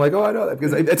observation, I'm like, oh, I know that.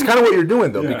 Because it's kind of what you're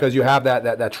doing, though, because you have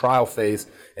that trial phase,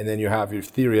 and then you have your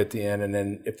theory at the end, and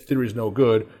then if the theory is no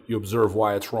good, you observe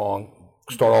why it's wrong,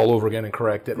 start all over again and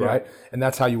correct it, right? And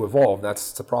that's how you evolve.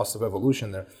 That's the process of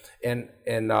evolution there. And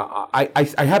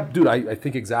I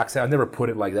think exact same. I've never put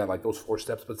it like that, like those 4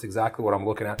 steps, but it's exactly what I'm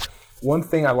looking at. One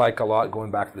thing I like a lot,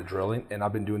 going back to the drilling, and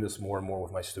I've been doing this more and more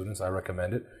with my students, I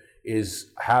recommend it, is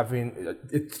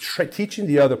teaching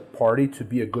the other party to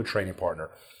be a good training partner,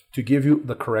 to give you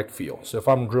the correct feel. So if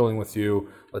I'm drilling with you,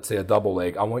 let's say a double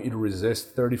leg, I want you to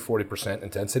resist 30-40%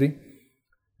 intensity.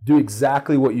 Do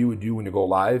exactly what you would do when you go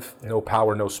live, no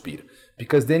power, no speed.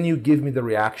 Because then you give me the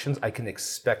reactions I can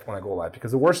expect when I go live.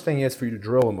 Because the worst thing is for you to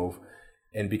drill a move,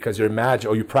 and because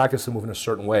you practice a move in a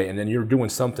certain way, and then you're doing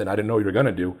something I didn't know you were going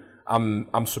to do,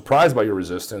 I'm surprised by your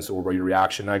resistance or by your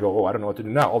reaction, and I go, I don't know what to do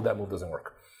now. Oh, that move doesn't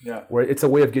work. Yeah. Where it's a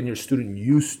way of getting your student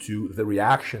used to the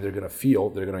reaction they're going to feel,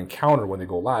 they're going to encounter when they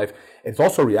go live. It's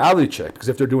also a reality check, because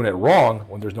if they're doing it wrong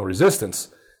when there's no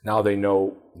resistance, now they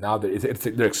know, now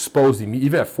that they're exposed,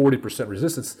 even at 40%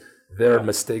 resistance, their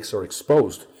mistakes are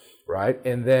exposed, right?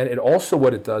 And then it also,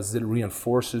 what it does is it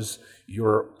reinforces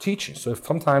your teaching. So if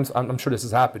sometimes, I'm sure this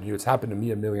has happened to you, it's happened to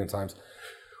me a million times,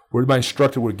 where my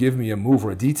instructor would give me a move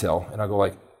or a detail, and I go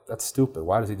like, that's stupid.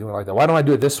 Why does he do it like that? Why don't I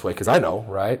do it this way? Because I know,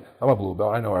 right? I'm a blue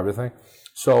belt. I know everything.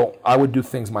 So I would do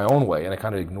things my own way, and I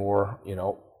kind of ignore,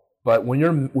 But when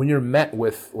you're met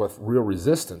with real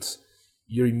resistance,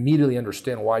 you immediately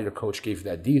understand why your coach gave you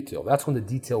that detail. That's when the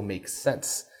detail makes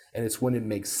sense. And it's when it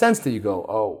makes sense that you go,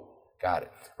 oh, got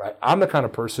it, right? I'm the kind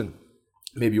of person,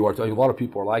 maybe you are, a lot of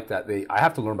people are like that. I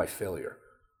have to learn by failure.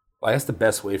 Like, that's the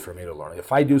best way for me to learn.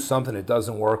 If I do something that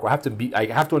doesn't work, I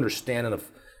have to understand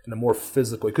in a more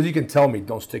physical way. Because you can tell me,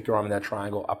 don't stick your arm in that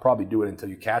triangle. I'll probably do it until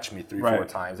you catch me 3-4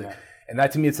 times. Yeah. And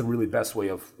that, to me, it's a really best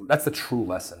way that's the true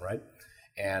lesson, right?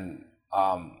 And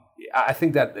I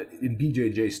think that in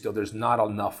BJJ still, there's not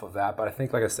enough of that. But I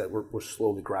think, like I said, we're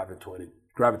slowly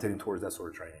gravitating towards that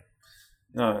sort of training.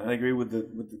 No, I agree with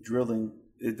the drilling.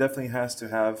 It definitely has to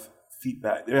have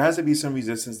feedback. There has to be some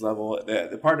resistance level.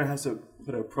 The partner has to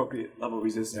put an appropriate level of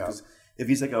resistance. Because if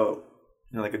he's like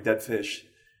a dead fish,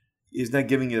 he's not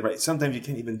giving you the right. Sometimes you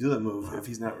can't even do the move if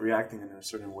he's not reacting in a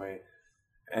certain way.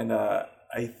 And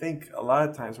I think a lot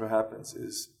of times what happens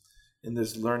is in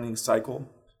this learning cycle,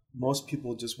 most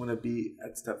people just want to be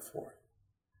at step 4.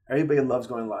 Everybody loves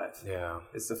going live. Yeah,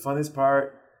 it's the funnest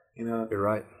part. You're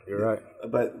right.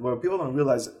 But what people don't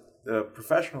realize, the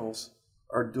professionals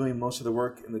are doing most of the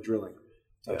work in the drilling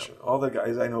section. Yeah. All the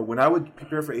guys I know, when I would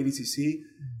prepare for ADCC,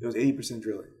 it was 80%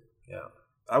 drilling. Yeah,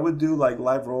 I would do like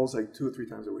live rolls like 2 or 3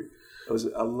 times a week. It was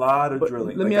a lot of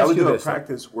drilling. Let me ask you this. I would do a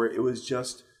practice where it was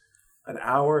just an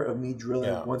hour of me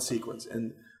drilling one sequence.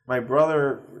 And my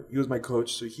brother, he was my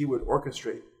coach, so he would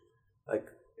orchestrate like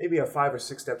maybe a 5 or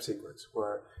 6 step sequence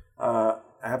where I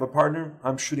have a partner,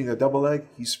 I'm shooting a double leg,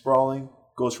 he's sprawling,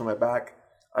 goes for my back,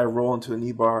 I roll into a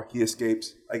knee bar, he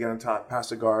escapes, I get on top, pass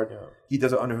the guard, he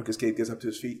does an underhook escape, gets up to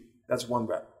his feet. That's 1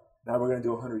 rep. Now we're going to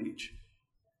do 100 each.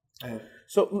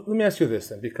 So let me ask you this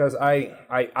then, because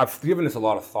I've given this a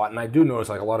lot of thought, and I do notice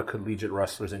like a lot of collegiate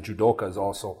wrestlers and judokas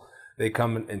also, they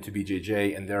come into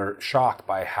BJJ and they're shocked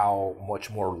by how much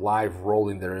more live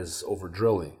rolling there is over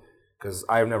drilling. because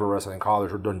I have never wrestled in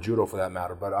college or done judo for that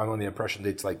matter, but I'm on the impression that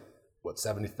it's like,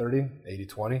 70-30,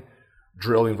 80-20?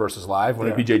 Drilling versus live. When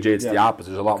at BJJ, it's the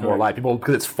opposite. There's a lot more live. People,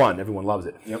 because it's fun. Everyone loves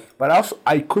it. Yep. But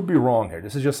I could be wrong here.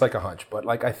 This is just like a hunch. But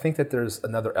like, I think that there's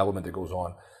another element that goes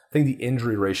on. I think the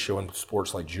injury ratio in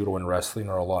sports like judo and wrestling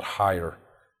are a lot higher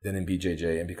than in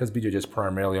BJJ. And because BJJ is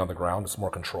primarily on the ground, it's more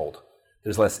controlled.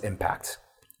 There's less impact.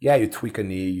 Yeah, you tweak a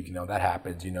knee, that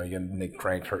happens. You get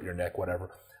cranked, hurt your neck,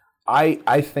 whatever.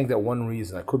 I think that one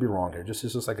reason, I could be wrong here, it's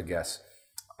just like a guess.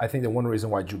 I think that one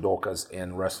reason why judokas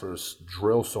and wrestlers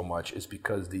drill so much is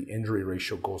because the injury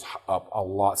ratio goes up a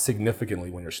lot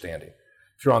significantly when you're standing.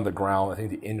 If you're on the ground, I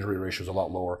think the injury ratio is a lot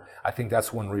lower. I think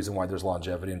that's one reason why there's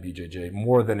longevity in BJJ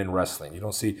more than in wrestling. You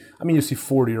don't see, you see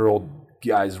 40-year-old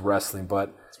guys wrestling,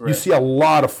 but you see a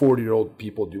lot of 40-year-old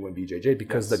people doing BJJ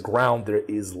because the ground, there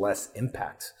is less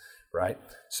impact, right?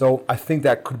 So I think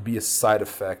that could be a side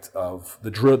effect of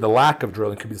the lack of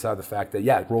drilling could be a side of the fact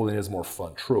that, rolling is more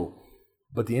fun, true.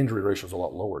 But the injury ratio is a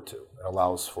lot lower too. It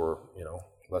allows for,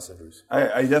 less injuries.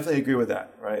 I definitely agree with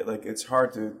that, right? Like it's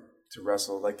hard to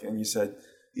wrestle. Like, and you said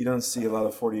you don't see a lot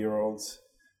of 40-year-olds.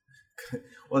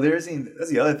 Well, that's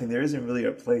the other thing. There isn't really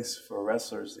a place for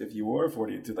wrestlers if you were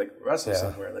 40 to like wrestle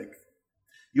somewhere. Like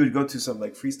you would go to some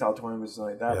like freestyle tournaments or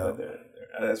something like that. Yeah.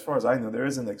 But as far as I know, there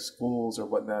isn't like schools or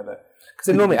whatnot that. Because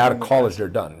they normally out of college they're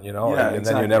done, and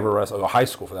then you never wrestle. Or high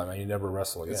school for that, man. You never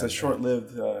wrestle again. It's a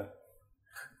short-lived.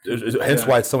 Hence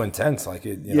why it's so intense. Like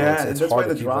it, it's that's hard why to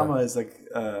the keep drama that. is like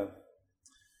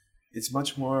it's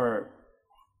much more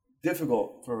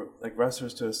difficult for like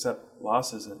wrestlers to accept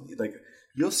losses, and like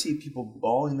you'll see people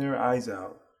bawling their eyes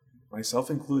out, myself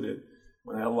included,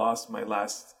 when I lost my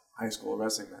last high school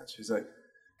wrestling match. It's like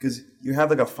because you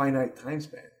have like a finite time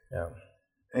span. Yeah.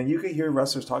 And you can hear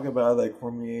wrestlers talk about like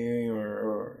Cormier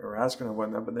or Askren or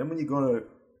whatnot, but then when you go to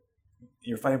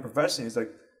you're fighting professionally, it's like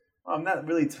I'm not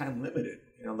really time limited.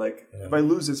 If I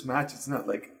lose this match, it's not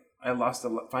like I lost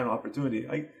the final opportunity.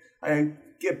 I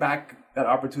get back that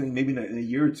opportunity maybe in a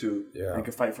year or two and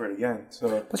can fight for it again.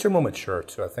 So plus you're more mature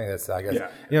too. I think that's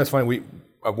it's funny. We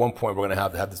at one point we're going to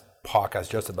have this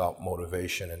podcast just about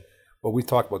motivation, but we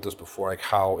talked about this before, like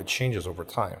how it changes over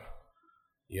time.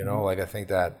 Like I think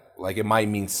that like it might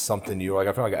mean something to you. Like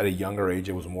I feel like at a younger age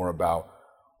it was more about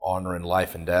honor and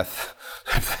life and death,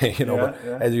 but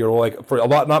as you're like for a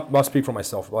lot, not speak for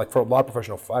myself, but like for a lot of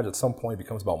professional fighters, at some point it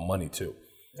becomes about money too.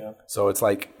 Yeah. So it's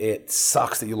like it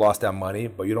sucks that you lost that money,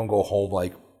 but you don't go home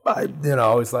like,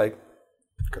 it's like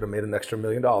could have made an extra $1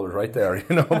 million right there,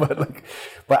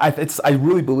 but I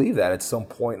really believe that at some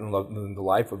point in the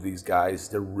life of these guys,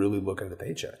 they're really looking at the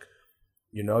paycheck.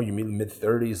 You meet in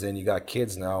mid-30s and you got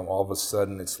kids now. All of a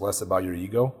sudden, it's less about your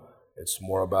ego. It's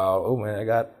more about, oh man, I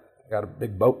got a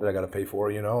big boat that I got to pay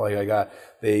for. Like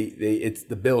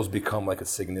the bills become like a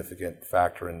significant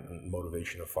factor in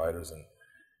motivation of fighters. And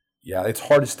it's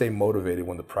hard to stay motivated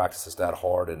when the practice is that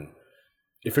hard and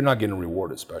if you're not getting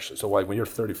rewarded, especially. So like when you're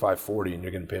 35, 40 and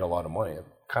you're getting paid a lot of money, it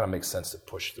kind of makes sense to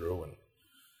push through and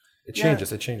it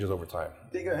changes. It changes over time.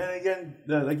 And again,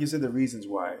 like you said, the reasons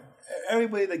why.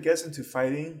 Everybody that gets into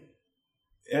fighting,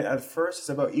 at first, it's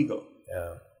about ego.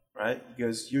 Yeah. Right?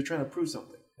 Because you're trying to prove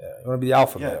something. Yeah. You want to be the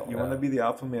alpha male. You want to be the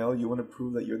alpha male. You want to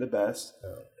prove that you're the best.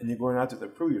 Yeah. And you're going out there to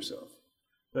prove yourself.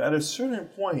 But at a certain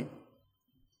point,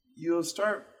 you'll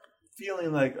start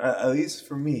feeling like, at least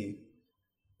for me,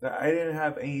 that I didn't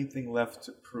have anything left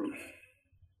to prove.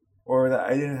 Or that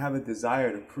I didn't have a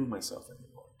desire to prove myself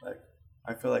anymore. Like,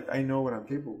 I feel like I know what I'm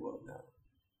capable of now.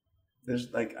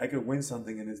 There's like, I could win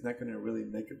something and it's not going to really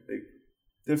make a big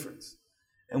difference.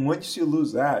 And once you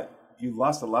lose that, you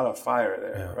lost a lot of fire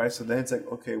there, right? So then it's like,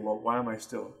 okay, well, why am I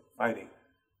still fighting?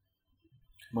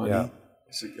 Money,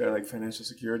 like financial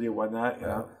security or whatnot, you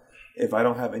know? If I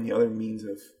don't have any other means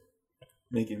of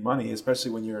making money,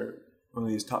 especially when you're one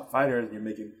of these top fighters and you're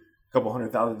making a couple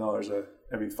 $100,000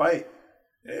 every fight,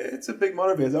 it's a big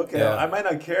motivator. Okay, I might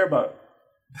not care about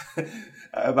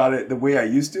it the way I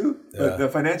used to, but the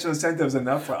financial incentive is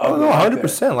enough for. Oh no,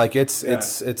 100%. Like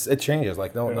it changes.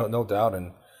 Like no doubt.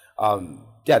 And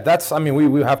that's. I mean,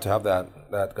 we have to have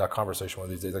that conversation one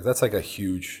of these days. Like that's like a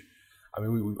huge. I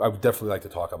mean, I would definitely like to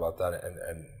talk about that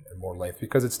and more length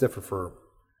because it's different.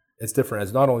 It's different.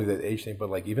 It's not only the age thing, but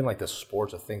like even like the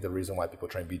sports. I think the reason why people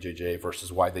train BJJ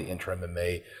versus why they enter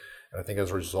MMA, and I think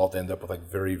as a result they end up with like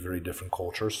very very different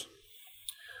cultures.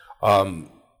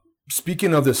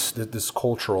 Speaking of this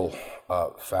cultural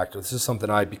factor, this is something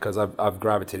because I've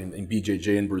gravitated in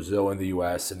BJJ in Brazil and the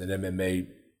U.S. and then MMA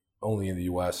only in the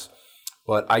U.S.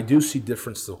 But I do see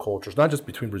differences of cultures, not just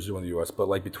between Brazil and the U.S., but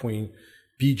like between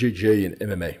BJJ and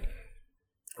MMA,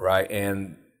 right?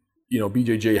 And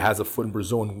BJJ has a foot in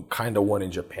Brazil and kind of one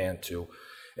in Japan too.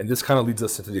 And this kind of leads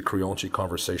us into the Crionchi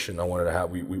conversation I wanted to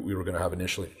have. We were going to have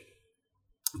initially,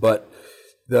 but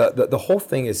the whole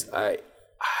thing is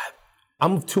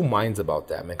I'm of two minds about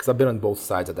that, man, because I've been on both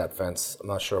sides of that fence. I'm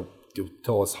not sure. You'll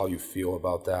tell us how you feel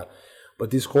about that. But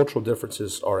these cultural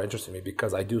differences are interesting to me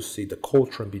because I do see the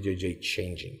culture in BJJ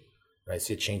changing. And I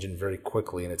see it changing very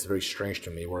quickly, and it's very strange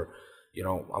to me where,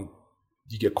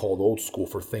 you get called old school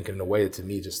for thinking in a way that to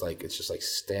me it's just like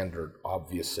standard,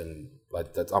 obvious, and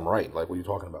like that's I'm right. Like, what are you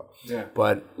talking about? Yeah.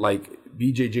 But like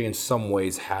BJJ in some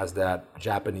ways has that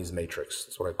Japanese matrix.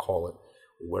 That's what I call it.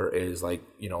 Whereas like,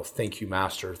 thank you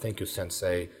master, thank you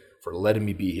sensei for letting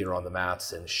me be here on the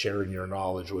mats and sharing your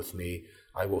knowledge with me.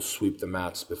 I will sweep the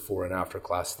mats before and after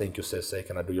class. Thank you, sensei.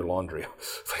 Can I do your laundry?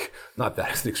 It's like, not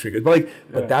that it's extreme, but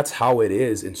but that's how it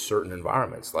is in certain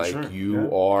environments. Like you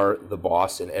are the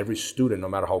boss, and every student, no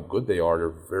matter how good they are, they're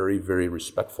very, very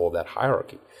respectful of that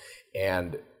hierarchy.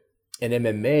 And in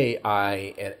MMA,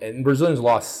 and Brazilians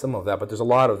lost some of that, but there's a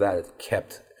lot of that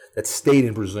that stayed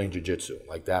in Brazilian Jiu-Jitsu,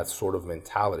 like that sort of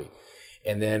mentality.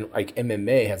 And then like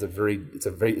MMA has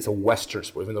it's a Western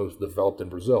sport, even though it was developed in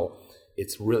Brazil.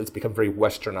 It's become very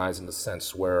westernized in the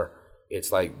sense where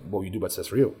it's like, well, you do what's best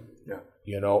for you. Yeah.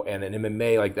 And in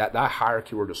MMA, like that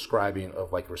hierarchy we're describing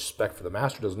of like respect for the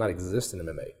master does not exist in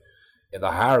MMA. And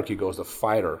the hierarchy goes the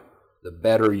fighter, the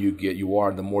better you are,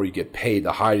 and the more you get paid,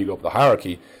 the higher you go up the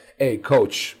hierarchy. Hey,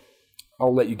 coach,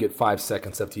 I'll let you get 5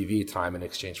 seconds of TV time in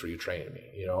exchange for you training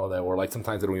me. Or like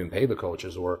sometimes they don't even pay the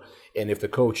coaches, and if the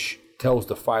coach tells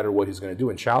the fighter what he's going to do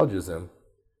and challenges him,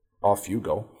 off you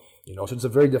go. So it's a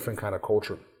very different kind of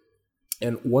culture.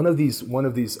 And one thing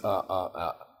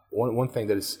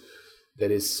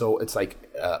that is so it's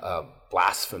like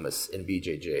blasphemous in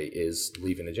BJJ is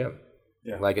leaving the gym.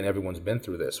 Yeah. Like, and everyone's been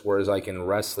through this. Whereas like in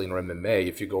wrestling or MMA,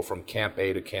 if you go from camp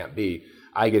A to camp B,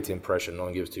 I get the impression no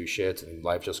one gives two shits and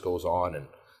life just goes on, and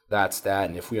that's that.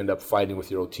 And if we end up fighting with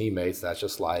your old teammates, that's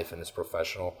just life and it's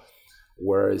professional.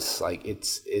 Whereas like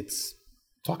it's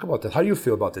talk about this. How do you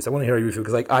feel about this? I want to hear how you feel,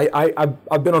 because like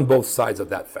I've been on both sides of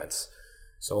that fence.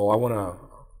 So I want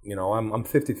to, I'm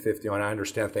 50-50 on. I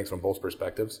understand things from both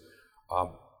perspectives.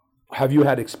 Have you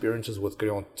had experiences with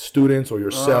students or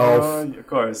yourself? Of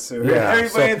course. Yeah.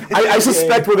 So I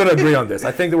suspect we're going to agree on this.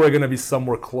 I think that we're going to be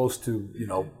somewhere close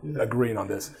to agreeing on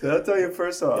this. So I'll tell you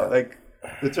first off, like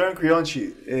the term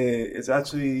Crionchi is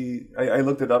actually I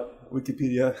looked it up,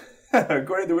 Wikipedia.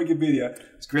 According to Wikipedia,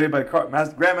 it's created by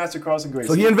Grandmaster Carlson Gracie.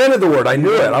 So he invented the word. I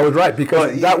knew it. I was right,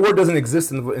 because that word doesn't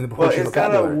exist in the Portuguese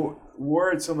vocabulary. It's not a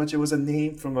word so much. It was a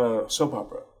name from a soap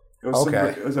opera.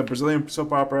 It was a Brazilian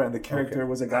soap opera, and the character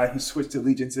was a guy who switched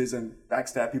allegiances and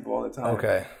backstabbed people all the time.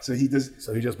 Okay. So he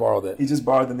just borrowed it. He just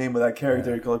borrowed the name of that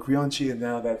character. He called it Crionchi, and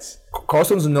now that's...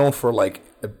 Carlson's known for like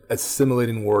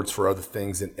assimilating words for other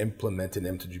things and implementing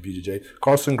them to BJJ.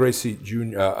 Carlson Gracie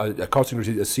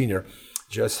Sr.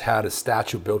 just had a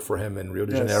statue built for him in Rio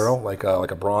de Janeiro, like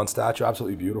a bronze statue,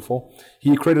 absolutely beautiful.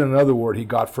 He created another word he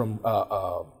got from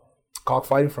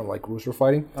cockfighting, from like rooster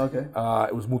fighting. Okay.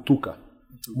 It was mutuca.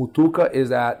 Mutuca is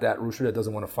that rooster that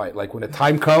doesn't want to fight. Like when the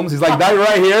time comes, he's like, that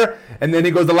right here, and then he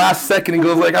goes the last second, he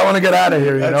goes like, I want to get out of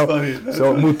here, That's funny.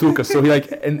 So mutuca. So he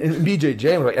like, and in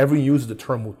BJJ, like everyone uses the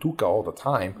term mutuca all the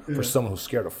time for someone who's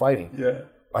scared of fighting. Yeah.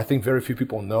 I think very few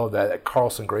people know that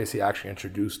Carlson Gracie actually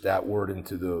introduced that word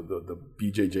into the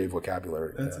BJJ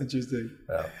vocabulary. That's interesting.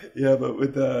 Yeah, but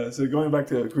with so going back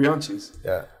to Crionchis.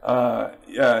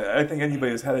 I think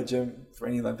anybody who's had a gym for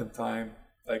any length of time,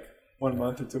 like 1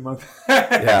 month or 2 months,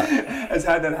 has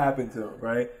had that happen to them,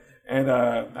 right? And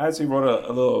I actually wrote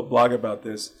a little blog about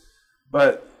this,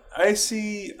 but I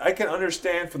can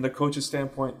understand from the coach's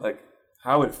standpoint like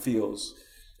how it feels,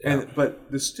 but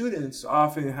the students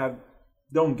often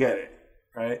don't get it,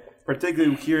 right?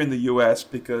 Particularly here in the U.S.,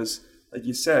 because, like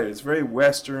you said, it's very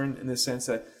Western in the sense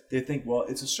that they think, well,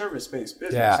 it's a service-based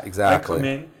business. Yeah, exactly. I come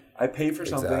in, I pay for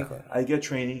something, I get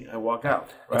training, I walk out.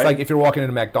 Right? It's like if you're walking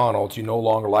into McDonald's, you no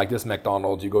longer like this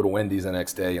McDonald's, you go to Wendy's the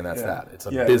next day, and that's that. It's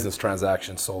a business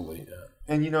transaction solely.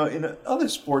 Yeah. And, in other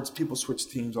sports, people switch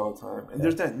teams all the time, and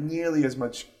there's not nearly as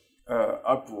much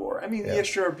uproar. I mean,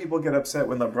 sure, people get upset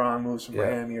when LeBron moves from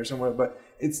Miami or somewhere, but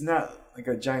it's not like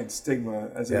a giant stigma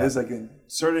as it is like in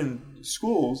certain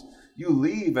schools. You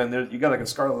leave and you got like a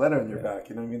scarlet letter on your back.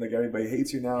 You know what I mean? Like everybody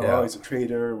hates you now. Oh, he's a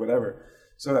traitor or whatever.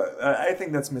 So I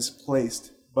think that's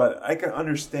misplaced, but I can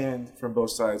understand from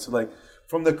both sides. So like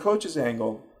from the coach's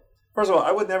angle, first of all,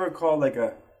 I would never call like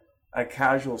a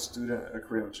casual student a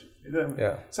Crionchi.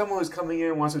 Someone who's coming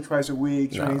in once or twice a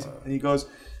week, trains, and he goes.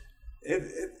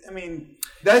 I mean,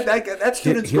 that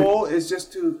student's goal is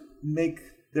just to make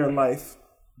their life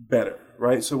better,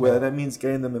 right? So whether that means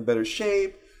getting them in better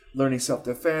shape, learning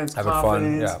self-defense, Having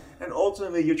confidence, fun, and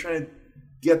ultimately you're trying to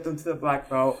get them to the black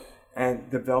belt and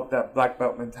develop that black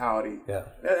belt mentality. Yeah.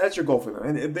 That's your goal for them.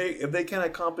 And if they can't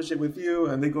accomplish it with you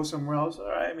and they go somewhere else, all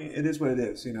right, I mean, it is what it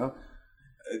is, you know.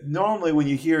 Normally when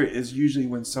you hear it is usually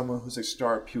when someone who's a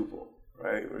star pupil,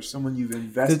 right? Or someone you've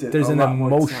invested There's a an lot more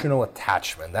emotional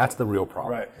attachment. That's the real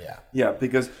problem. Right. Yeah. Yeah,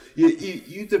 because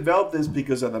you develop this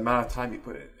because of the amount of time you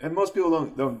put in. And most people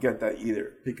don't get that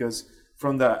either. Because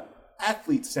from the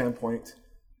athlete standpoint,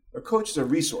 a coach is a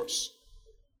resource.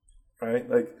 Right?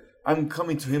 Like, I'm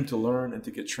coming to him to learn and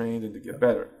to get trained and to get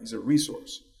better. He's a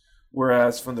resource.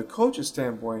 Whereas from the coach's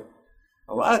standpoint,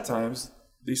 a lot of times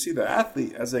they see the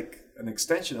athlete as like an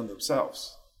extension of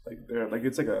themselves. Like they're like,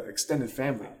 it's like an extended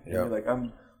family. Yeah. Like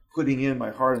I'm putting in my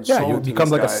heart and soul. Yeah, you into become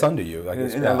this like a guy. son to you. Like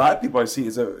And a lot of people I see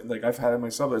is like I've had it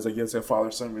myself. It's like it's a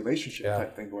father-son relationship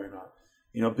type thing going on.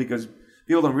 You know, because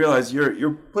people don't realize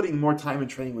you're putting more time in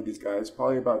training with these guys,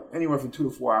 probably about anywhere from 2 to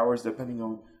 4 hours, depending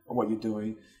on what you're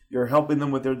doing. You're helping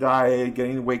them with their diet,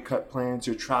 getting weight cut plans.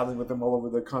 You're traveling with them all over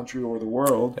the country or the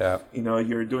world. Yeah. You know,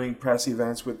 you're doing press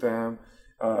events with them.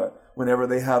 Whenever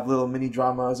they have little mini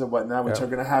dramas or whatnot, which are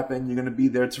going to happen, you're going to be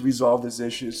there to resolve this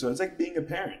issue. So it's like being a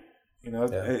parent. You know,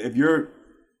 if you're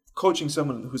coaching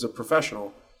someone who's a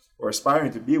professional or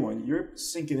aspiring to be one, you're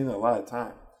sinking in a lot of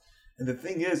time. And the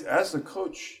thing is, as the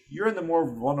coach, you're in the more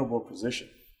vulnerable position.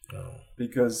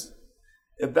 Because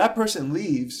if that person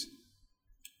leaves,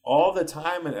 all the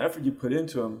time and effort you put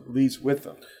into them leaves with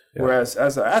them. Yeah. Whereas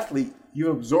as an athlete,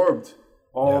 you absorbed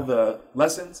all the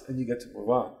lessons and you get to move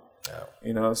on. Yeah.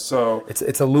 You know, so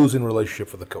it's a losing relationship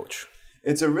for the coach.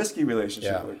 It's a risky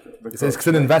relationship with the coach. It's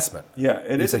an investment. Yeah,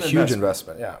 it's a huge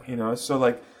investment. Yeah. You know, so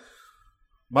like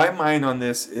my mind on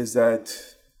this is that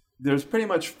there's pretty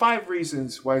much 5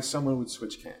 reasons why someone would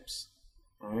switch camps.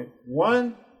 All right.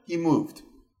 1, he moved.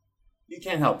 You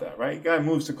can't help that, right? Guy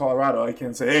moves to Colorado. I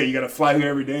can't say, hey, you got to fly here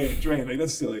every day and train. Like,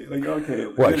 that's silly. Like, okay.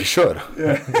 Well, you should.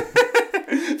 Yeah.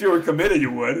 If you were committed, you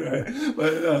would, right?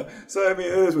 But so, I mean,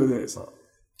 it is what it is.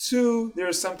 2,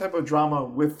 there's some type of drama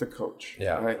with the coach.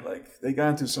 Yeah. Right? Like, they got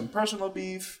into some personal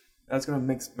beef. That's going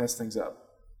to mess things up.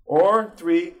 Or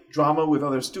 3, drama with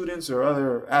other students or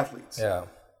other athletes. Yeah.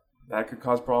 That could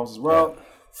cause problems as well. Yeah.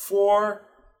 4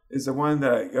 is the one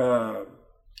that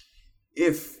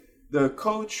if the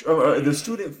coach or the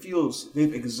student feels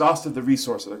they've exhausted the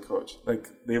resource of the coach, like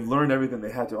they've learned everything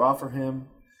they had to offer him,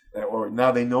 or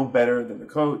now they know better than the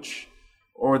coach,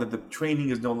 or that the training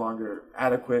is no longer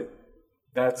adequate,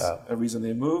 that's a reason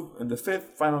they move. And the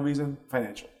 5th, final reason,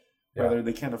 financial. Yeah. Whether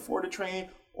they can't afford to train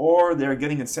or they're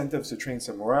getting incentives to train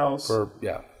somewhere else.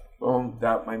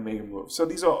 That might make a move. So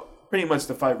these are pretty much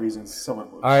the 5 reasons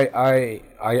someone moves. I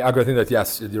agree. I think that,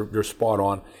 yes, you're spot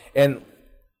on. And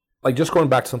like just going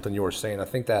back to something you were saying, I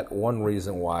think that one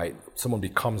reason why someone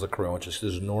becomes a career coach is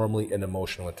there's normally an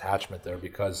emotional attachment there,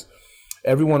 because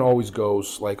everyone always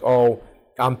goes like, oh,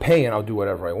 I'm paying, I'll do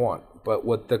whatever I want. But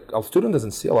what the student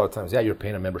doesn't see a lot of times, you're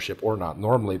paying a membership or not.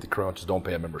 Normally the career coaches don't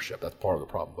pay a membership. That's part of the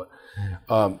problem.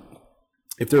 But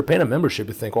if they're paying a membership,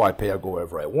 you think, oh, I pay, I'll go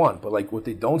wherever I want. But like what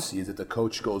they don't see is that the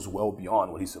coach goes well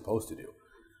beyond what he's supposed to do.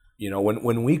 You know,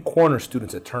 when we corner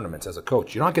students at tournaments as a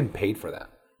coach, you're not getting paid for that.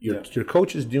 Your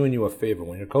coach is doing you a favor.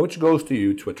 When your coach goes to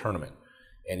you to a tournament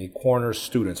and he corners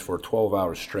students for 12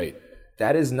 hours straight,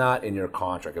 that is not in your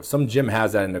contract. If some gym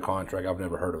has that in the contract, I've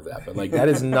never heard of that. But like that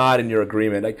is not in your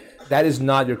agreement. Like that is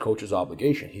not your coach's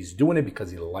obligation. He's doing it because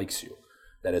he likes you.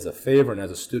 That is a favor, and as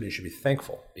a student, you should be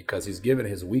thankful because he's giving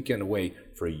his weekend away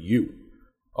for you.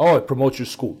 Oh, it promotes your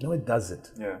school. No, it doesn't.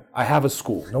 Yeah. I have a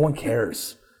school. No one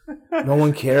cares. No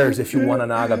one cares if you won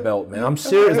an AGA belt, man. I'm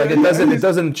serious. Like it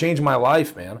doesn't change my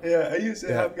life, man. Yeah, I used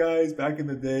to have guys back in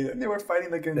the day, and they were fighting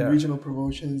like in regional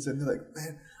promotions, and they're like,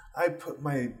 man, I put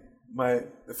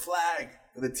the flag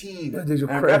for the team.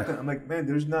 I'm like, man,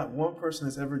 there's not one person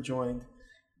that's ever joined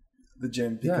the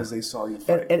gym because they saw you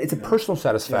fight. And it's a personal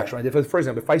satisfaction, right? For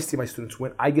example, if I see my students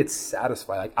win, I get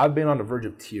satisfied. Like I've been on the verge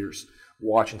of tears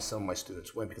watching some of my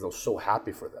students win because I was so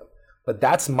happy for them. But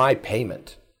that's my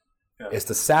payment. Yeah. It's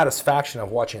the satisfaction of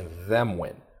watching them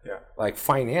win. Yeah. Like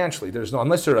financially, there's no,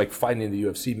 unless they're like fighting in the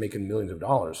UFC making millions of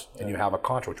dollars and you have a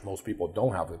contract, which most people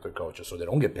don't have with their coaches, so they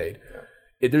don't get paid.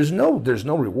 Yeah. There's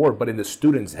no reward, but in the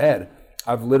student's head,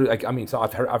 I've literally,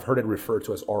 I've heard it referred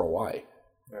to as ROI.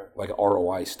 Yeah. Like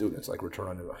ROI students, like return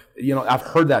on investment. I've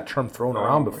heard that term thrown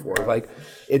around before. Like,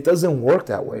 it doesn't work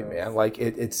that way, man. Like,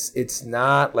 it's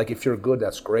not like if you're good,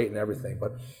 that's great and everything.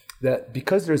 But that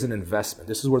because there's an investment,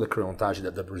 this is where the crueltage,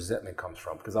 that the resentment comes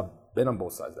from. Because I've been on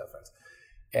both sides of that fence.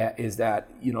 is that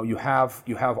you have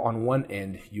on one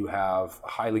end you have a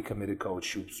highly committed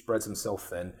coach who spreads himself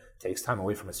thin, takes time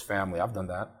away from his family. I've done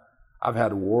that. I've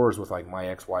had wars with like my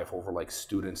ex-wife over like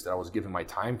students that I was giving my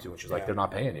time to, and she's like, they're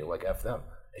not paying you, like F them.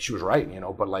 And she was right,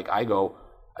 but like I go,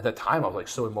 at that time I was like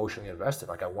so emotionally invested,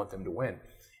 like I want them to win.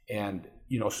 And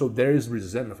so there is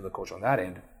resentment for the coach on that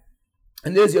end.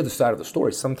 And there's the other side of the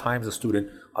story. Sometimes a student,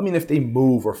 if they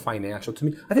move or financial, to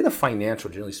me, I think the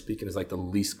financial, generally speaking, is like the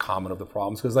least common of the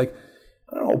problems. Because like,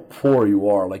 I don't know how poor you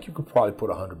are. Like you could probably put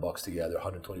 $100 together,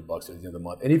 $120 at the end of the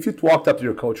month. And if you walked up to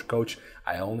your coach,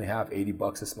 I only have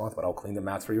 $80 this month, but I'll clean the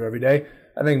mats for you every day.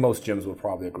 I think most gyms would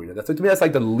probably agree to that. So to me, that's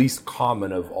like the least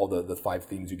common of all the 5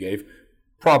 things you gave.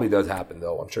 Probably does happen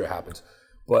though. I'm sure it happens.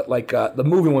 But like the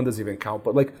moving one doesn't even count.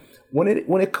 But like when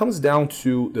it comes down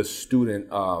to the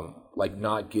student, like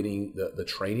not getting the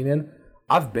training in,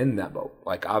 I've been in that boat.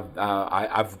 Like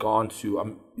I've gone to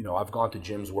I've gone to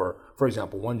gyms where, for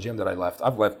example, one gym that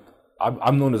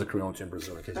I'm known as a Creonte in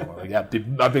Brazil, in case you want. Like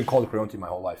I've been called a Creonte my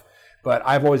whole life, but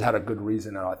I've always had a good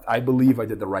reason, and I believe I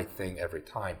did the right thing every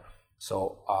time.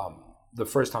 So the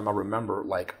first time I remember,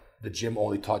 like the gym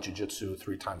only taught jiu-jitsu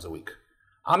 3 times a week.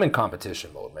 I'm in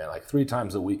competition mode, man. Like 3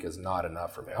 times a week is not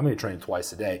enough for me. I'm going to train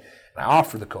twice a day. And I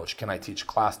offer the coach, can I teach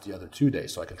class the other 2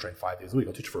 days so I can train 5 days a week?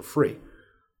 I'll teach for free. It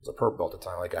was a purple belt at the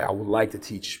time. Like I would like to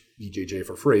teach BJJ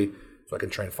for free so I can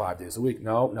train 5 days a week.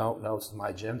 No, this is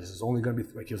my gym. This is only going to be,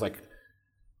 like,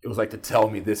 it was like to tell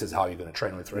me this is how you're going to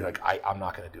train with 3. Like I'm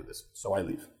not going to do this. So I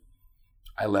leave.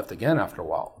 I left again after a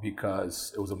while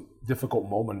because it was a difficult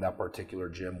moment in that particular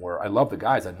gym where I love the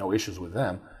guys. I had no issues with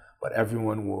them. But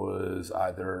everyone was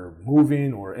either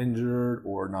moving or injured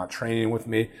or not training with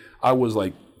me. I was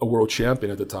like a world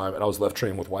champion at the time, and I was left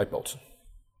training with white belts.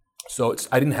 So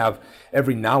I didn't have,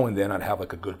 every now and then I'd have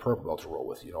like a good purple belt to roll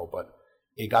with, but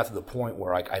it got to the point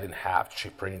where I didn't have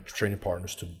training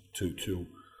partners to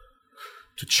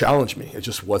challenge me. It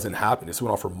just wasn't happening. This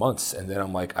went on for months, and then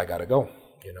I'm like, I gotta go,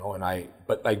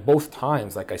 but like both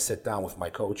times, like I sat down with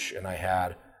my coach and I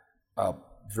had a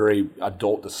very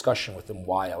adult discussion with him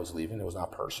why I was leaving. It was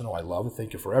not personal. I love it.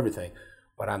 Thank you for everything.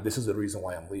 But this is the reason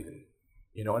why I'm leaving.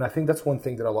 And I think that's one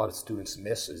thing that a lot of students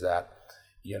miss is that,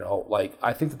 like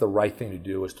I think that the right thing to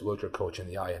do is to look your coach in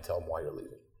the eye and tell him why you're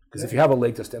leaving. Because if you have a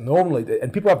leg to stand, normally,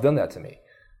 and people have done that to me,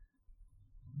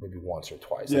 maybe once or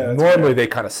twice. Yeah, normally they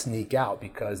kind of sneak out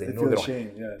because they know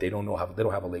they don't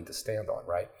have a leg to stand on,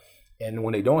 right? And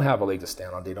when they don't have a leg to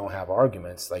stand on, they don't have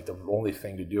arguments. Like the only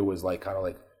thing to do is like kind of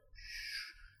like,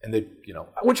 and they,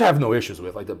 which I have no issues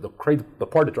with. Like the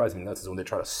part that drives me nuts is when they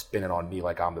try to spin it on me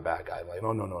like I'm the bad guy. I'm like,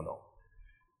 no.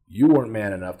 You weren't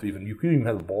man enough to you couldn't even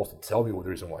have the balls to tell me what the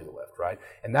reason why you left, right?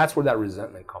 And that's where that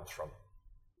resentment comes from.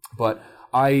 But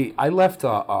I left,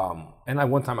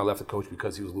 one time I left the coach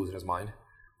because he was losing his mind.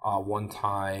 One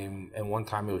time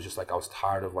it was just like I was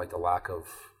tired of like the lack of,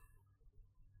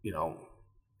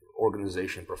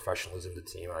 organization, professionalism, the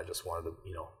team, and I just wanted to,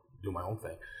 do my own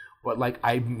thing. But like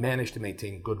I managed to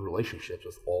maintain good relationships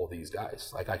with all these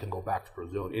guys. Like I can go back to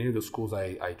Brazil, any of the schools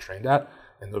I trained at,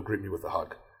 and they'll greet me with a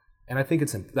hug. And I think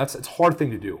it's a hard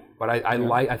thing to do, but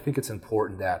I think it's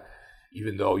important that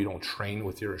even though you don't train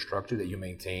with your instructor, that you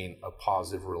maintain a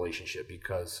positive relationship,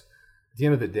 because at the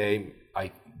end of the day,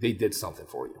 they did something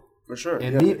for you. For sure.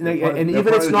 And even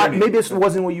it's not, maybe it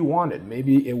wasn't what you wanted.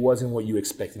 Maybe it wasn't what you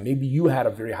expected. Maybe you had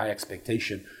a very high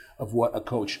expectation of what a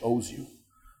coach owes you,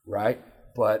 right?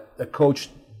 But the coach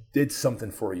did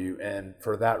something for you, and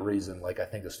for that reason, like I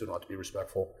think the student ought to be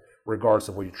respectful, regardless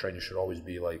of what you train. You should always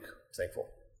be like thankful.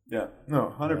 Yeah,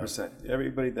 no, 100%.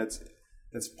 Everybody that's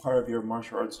part of your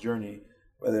martial arts journey,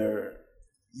 whether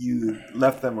you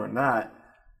left them or not,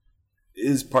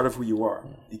 is part of who you are.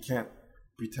 You can't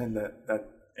pretend that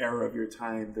era of your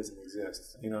time doesn't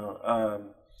exist.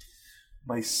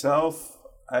 Myself,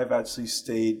 I've actually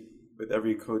stayed with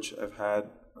every coach I've had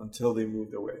until they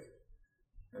moved away.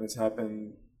 And it's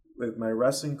happened with my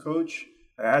wrestling coach.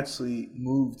 I actually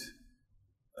moved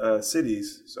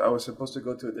cities, so I was supposed to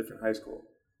go to a different high school.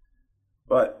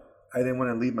 But I didn't want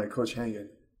to leave my coach hanging.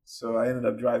 So I ended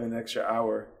up driving an extra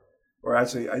hour. Or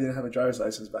actually, I didn't have a driver's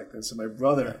license back then, so my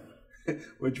brother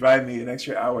would drive me an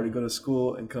extra hour to go to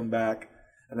school and come back.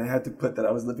 And I had to put that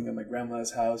I was living at my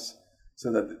grandma's house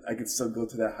so that I could still go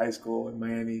to that high school in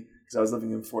Miami, because I was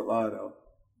living in Fort Lauderdale.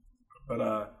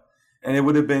 But and it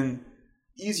would have been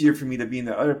easier for me to be in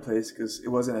the other place because it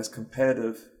wasn't as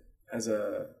competitive as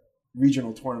a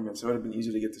regional tournament, so it would have been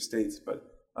easier to get to states. But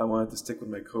I wanted to stick with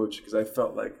my coach because I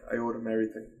felt like I owed him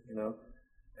everything,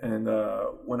 And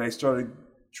when I started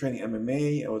training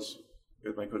MMA, I was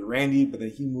with my coach Randy, but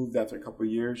then he moved after a couple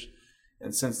of years,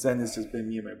 And since then, it's just been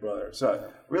me and my brother. So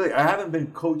really, I haven't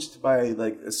been coached by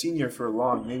like a senior for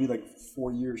long, maybe like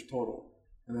 4 years total.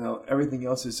 And then everything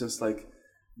else is just like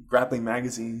grappling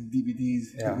magazine,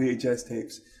 DVDs, VHS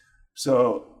tapes.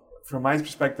 So from my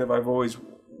perspective, I've always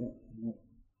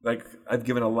I've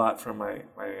given a lot from my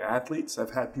athletes.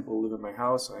 I've had people live in my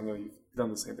house. I know you've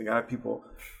done the same thing. I have people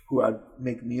who I'd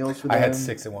make meals for them. I had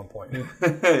 6 at one point.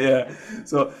 Yeah.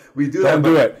 So we do that. Don't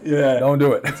do it. Yeah. Don't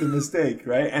do it. It's a mistake,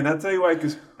 right? And I'll tell you why,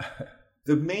 because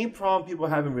the main problem people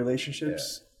have in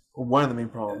relationships, or one of the main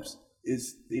problems,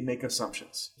 is they make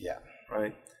assumptions. Yeah.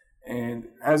 Right? And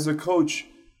as a coach,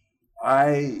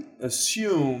 I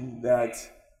assume that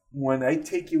when I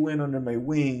take you in under my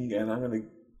wing and I'm going to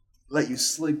let you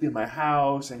sleep in my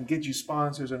house and get you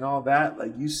sponsors and all that,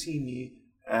 like you see me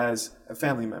as a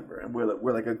family member, and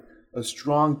we're like a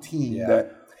strong team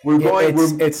that we're going.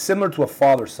 It's similar to a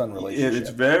father-son relationship. It's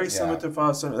very similar to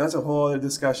father-son. That's a whole other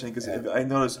discussion, because I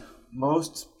notice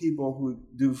most people who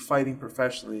do fighting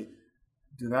professionally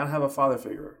do not have a father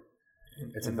figure.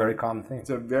 It's a very common theme. It's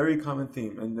a very common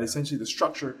theme, and essentially the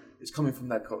structure is coming from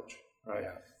that coach, right?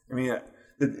 Yeah. I mean,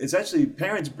 it's actually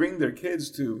parents bring their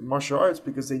kids to martial arts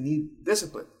because they need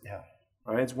discipline. Yeah.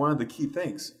 Right. It's one of the key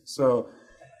things. So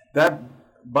that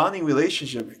bonding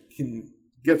relationship can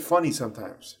get funny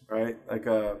sometimes, right? Like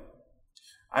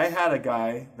I had a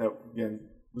guy that again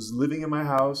was living in my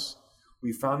house.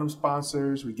 We found him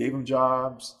sponsors. We gave him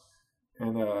jobs,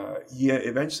 and he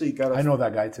eventually got. I know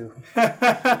that guy too.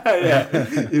 Yeah.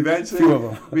 Eventually, few of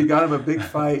them. We got him a big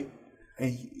fight, and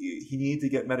he needed to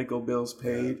get medical bills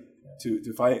paid.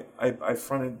 To fight, I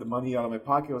fronted the money out of my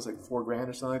pocket. It was like $4,000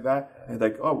 or something like that. And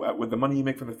like, oh, with the money you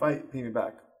make from the fight, pay me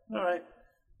back. All right.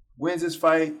 Wins this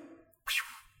fight,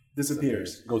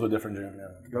 disappears. Goes to a different gym.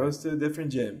 Yeah. Goes to a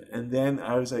different gym. And then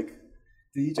I was like,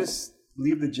 did he just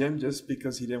leave the gym just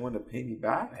because he didn't want to pay me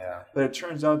back? Yeah. But it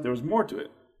turns out there was more to it.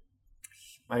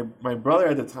 My brother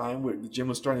at the time, where the gym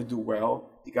was starting to do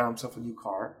well, he got himself a new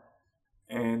car.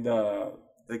 And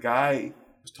the guy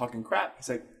was talking crap. He's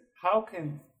like, how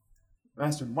can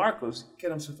Master Marcos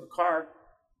get himself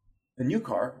a new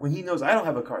car, when he knows I don't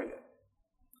have a car yet?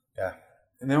 Yeah.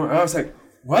 And then I was like,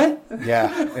 what?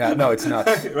 Yeah. No, it's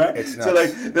nuts. Right? It's nuts. So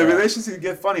like the relationships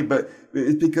get funny, but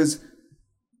it's because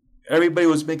everybody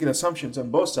was making assumptions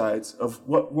on both sides of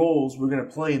what roles we're going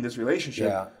to play in this relationship.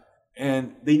 Yeah.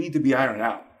 And they need to be ironed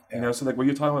out. Yeah. You know, so like what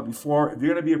you're talking about before, if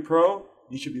you're going to be a pro,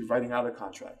 you should be writing out a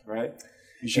contract, right?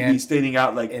 You should be stating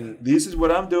out like, this is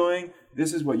what I'm doing.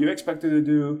 This is what you're expected to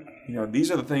do. You know, these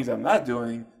are the things I'm not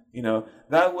doing. You know,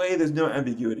 that way there's no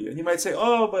ambiguity. And you might say,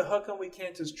 oh, but how come we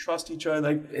can't just trust each other?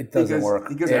 Like, it doesn't work.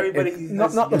 Because everybody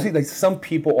see, like some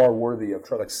people are worthy of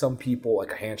trust. Like some people,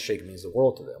 like a handshake means the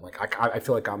world to them. Like I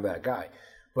feel like I'm that guy.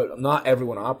 But not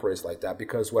everyone operates like that,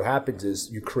 because what happens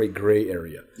is you create gray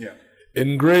area. Yeah.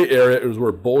 In gray area is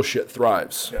where bullshit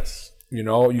thrives. Yes. You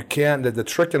know, you can't. The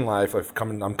trick in life, I'm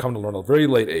coming to learn at a very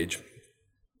late age,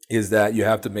 is that you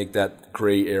have to make that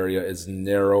gray area as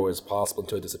narrow as possible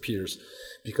until it disappears,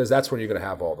 because that's when you're going to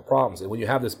have all the problems. And when you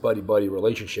have this buddy-buddy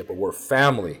relationship, or we're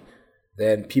family,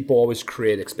 then people always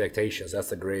create expectations. That's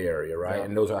the gray area, right? Yeah.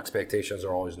 And those expectations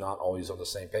are not always on the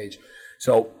same page.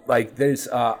 So, like, there's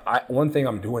one thing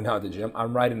I'm doing now at the gym.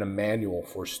 I'm writing a manual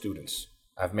for students.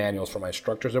 I have manuals for my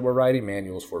instructors that we're writing,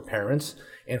 manuals for parents,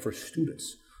 and for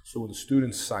students. So when the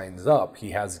student signs up,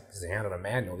 he has his hand on a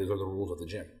manual. These are the rules of the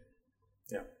gym.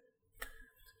 Yeah.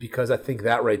 Because I think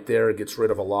that right there gets rid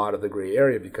of a lot of the gray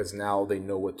area, because now they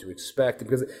know what to expect.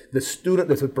 Because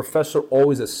the professor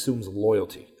always assumes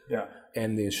loyalty. Yeah.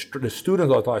 And the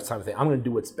students all the time think, I'm going to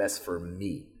do what's best for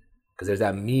me. Because there's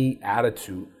that me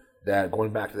attitude that,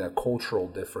 going back to that cultural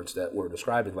difference that we're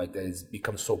describing, like that has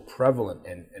become so prevalent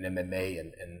in MMA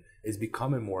and is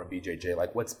becoming more in BJJ.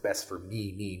 Like, what's best for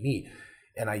me.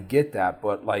 And I get that,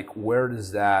 but like, where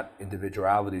does that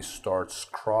individuality starts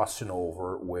crossing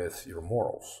over with your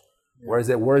morals?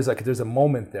 Yeah. Whereas like, there's a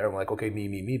moment there, I'm like, okay,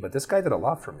 me, but this guy did a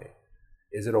lot for me.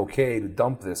 Is it okay to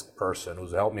dump this person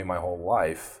who's helped me my whole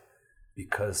life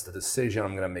because the decision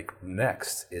I'm going to make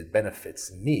next, it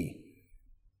benefits me?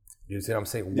 You see what I'm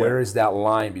saying? Yeah. Where is that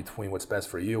line between what's best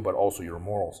for you, but also your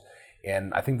morals?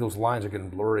 And I think those lines are getting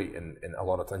blurry in a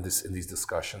lot of times in these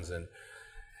discussions, and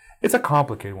it's a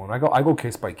complicated one. I go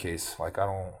case by case. Like I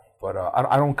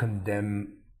don't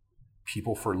condemn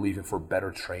people for leaving for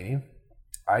better training.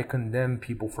 I condemn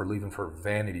people for leaving for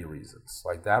vanity reasons.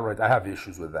 Like that, right? I have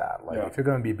issues with that. Like if you're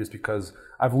going to be just because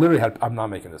I'm not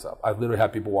making this up. I've literally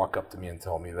had people walk up to me and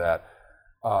tell me that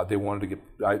they wanted to get.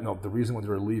 The reason why they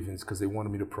were leaving is because they wanted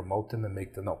me to promote them and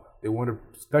make them. No, they wanted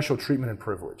special treatment and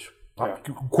privilege. Yeah.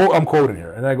 I'm quoting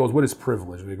here, and I goes, "What is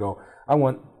privilege?" And they go, "I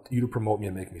want you to promote me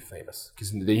and make me famous.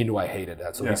 Because he knew I hated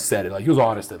that. So he said it. Like, he was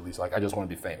honest at least. Like, I just want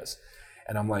to be famous.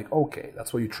 And I'm like, okay,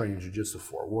 that's what you train jiu-jitsu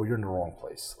for. Well, you're in the wrong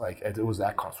place. Like, it was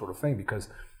that sort of thing. Because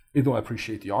even though I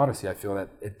appreciate the honesty, I feel that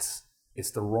it's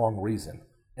the wrong reason.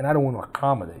 And I don't want to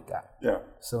accommodate that. Yeah.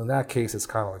 So in that case, it's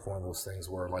kind of like one of those things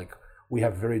where, like, we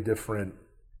have very different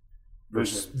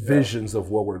visions of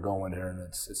what we're going here. And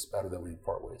it's better that we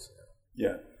part ways.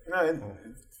 Yeah.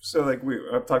 So, like,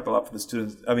 I've talked a lot for the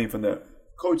students, I mean, from the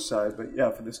coach side, but yeah,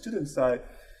 for the student side,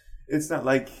 it's not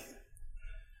like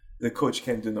the coach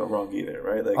can't do no wrong either,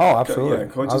 right? Like, absolutely.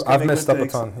 Coaches I've make messed up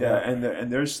mistakes. a ton. Yeah,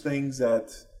 and there's things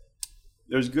that,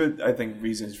 there's good, I think,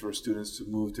 reasons for students to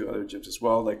move to other gyms as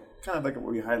well, like, kind of like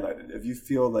what we highlighted. If you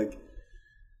feel like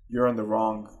you're on the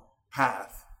wrong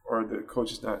path, or the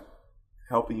coach is not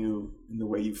helping you in the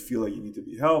way you feel like you need to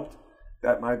be helped,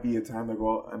 that might be a time like,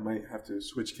 well, I might have to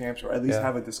switch camps, or at least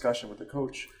have a discussion with the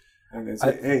coach and then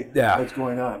say, hey, what's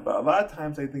going on? But a lot of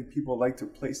times I think people like to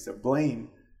place the blame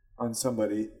on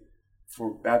somebody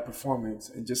for bad performance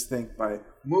and just think by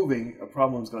moving, a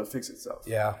problem is going to fix itself.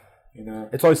 Yeah. You know?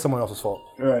 It's always someone else's fault.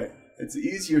 Right. It's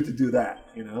easier to do that,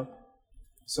 you know?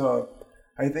 So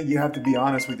I think you have to be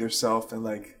honest with yourself and,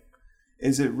 like,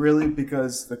 is it really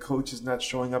because the coach is not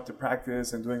showing up to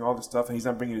practice and doing all this stuff and he's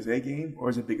not bringing his A game?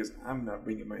 Or is it because I'm not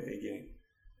bringing my A game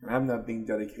and I'm not being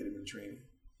dedicated in training?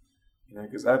 You know,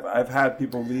 because I've had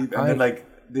people leave and then, like,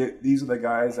 these are the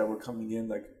guys that were coming in,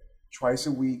 like, twice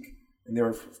a week and they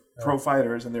were pro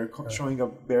fighters and they're showing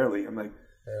up barely. I'm like,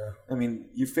 I mean,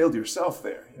 you failed yourself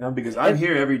there, you know, because I'm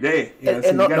here every day. You know,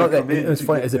 it's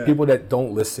funny, is that people that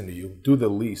don't listen to you, do the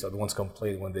least, are the ones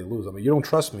complaining when they lose. I mean, you don't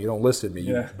trust me, you don't listen to me,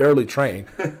 you barely train,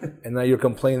 and now you're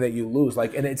complaining that you lose.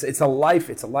 Like, and it's a life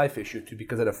issue too,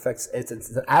 because it affects, it's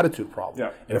an attitude problem.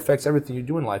 Yeah. It affects everything you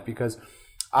do in life. Because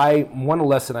one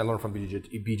lesson I learned from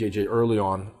BJJ early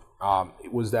on,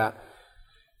 it was that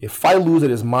if I lose,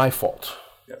 it is my fault.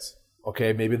 Yes.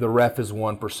 Okay, maybe the ref is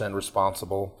 1%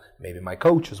 responsible. Maybe my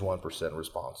coach is 1%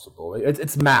 responsible.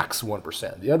 It's max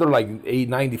 1%. The other, like,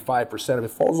 95% of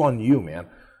it falls on you, man.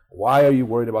 Why are you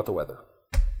worried about the weather?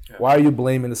 Yeah. Why are you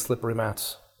blaming the slippery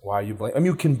mats? Why are you blaming? I mean,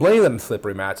 you can blame them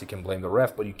slippery mats. You can blame the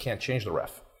ref, but you can't change the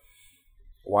ref.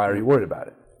 Why are you worried about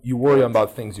it? You worry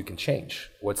about things you can change.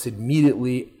 What's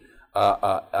immediately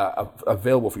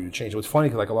available for you to change. It was funny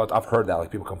because, like, I've heard that,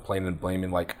 like, people complaining and blaming,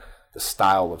 like, the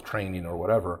style of training or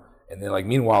whatever. And then, like,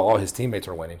 meanwhile, all his teammates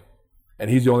are winning. And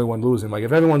he's the only one losing. Like,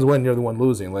 if everyone's winning, you're the one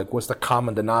losing. Like, what's the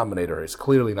common denominator? It's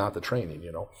clearly not the training,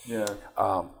 you know? Yeah.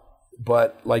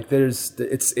 But, like, it's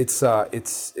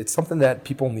something that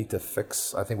people need to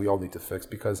fix. I think we all need to fix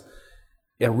because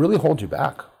it really holds you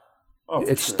back. Oh,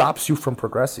 it stops you from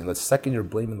progressing. The second you're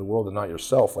blaming the world and not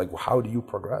yourself, like, how do you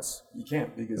progress? You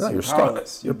can't because you're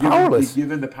powerless. Stuck. You're powerless. You're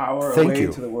giving the power away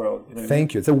to the world. You know what I mean?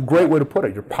 It's a great way to put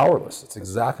it. You're powerless. It's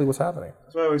exactly what's happening.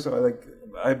 That's why I always like.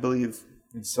 I believe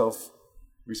in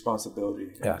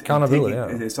self-responsibility. Yeah,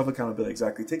 accountability. Self-accountability,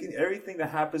 exactly. Taking everything that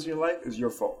happens in your life is your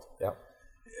fault. Yeah.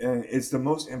 And it's the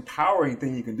most empowering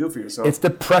thing you can do for yourself. It's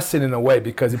depressing in a way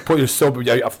because you put yourself.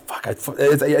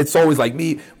 It's always like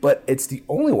me, but it's the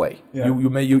only way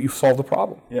you solve the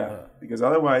problem. Yeah, because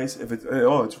otherwise, if it's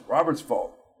Robert's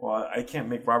fault, well, I can't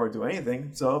make Robert do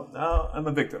anything, so now I'm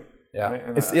a victim. Yeah,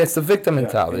 right? it's the victim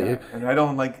mentality. Yeah. And I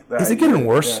don't like that. Is it getting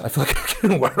worse? I feel like it's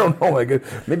getting worse. I don't know. Like,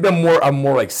 maybe I'm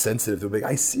more like sensitive to it. Like,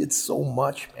 I see it so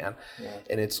much, man,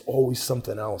 and it's always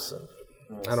something else. And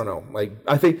I don't know. Like,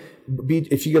 I think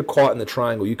if you get caught in the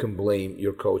triangle, you can blame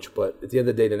your coach. But at the end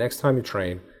of the day, the next time you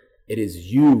train, it is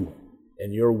you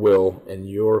and your will and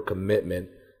your commitment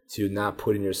to not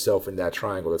putting yourself in that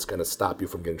triangle that's going to stop you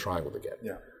from getting triangled again.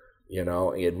 Yeah. You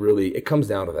know, it comes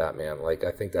down to that, man. Like,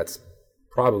 I think that's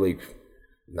probably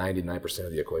 99%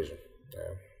 of the equation.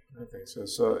 Yeah. I think so.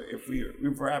 So if we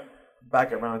wrap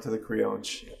back around to the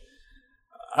Creonchi,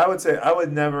 I would say I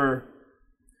would never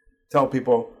tell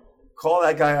people, call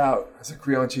that guy out as a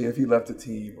Creonchi if he left the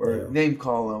team, or name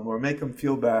call him, or make him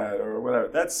feel bad, or whatever.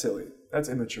 That's silly. That's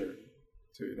immature.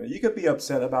 Too. You could be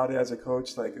upset about it as a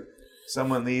coach, like if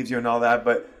someone leaves you and all that,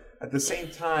 but at the same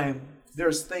time,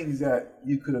 there's things that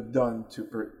you could have done to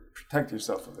protect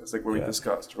yourself from this, like what we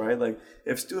discussed, right? Like,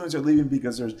 if students are leaving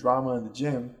because there's drama in the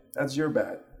gym, that's your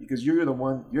bad, because you're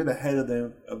the head of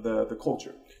the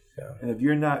culture. Yeah. And if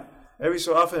you're not, every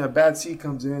so often a bad seed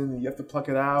comes in and you have to pluck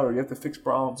it out, or you have to fix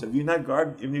problems. If you're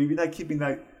not keeping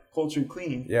that culture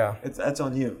clean, that's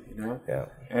on you, you know? Yeah.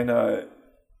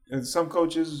 And some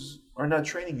coaches are not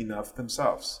training enough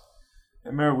themselves. I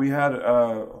remember we had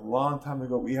a long time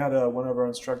ago, we had one of our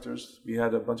instructors, we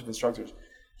had a bunch of instructors,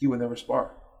 he would never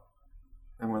spar.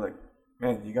 And we're like,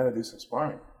 man, you got to do some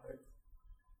sparring. Like,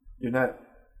 you're not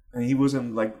And he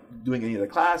wasn't like doing any of the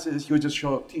classes. He would just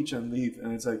show up, teach, and leave.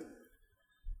 And it's like,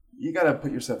 you got to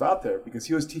put yourself out there, because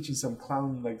he was teaching some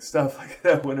clown like stuff like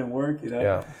that wouldn't work, you know?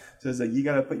 Yeah. So it's like, you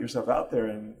got to put yourself out there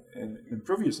and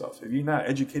improve yourself. If you're not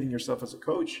educating yourself as a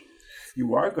coach,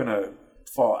 you are going to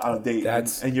fall out of date.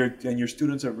 And your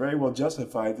students are very well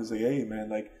justified to say, hey, man,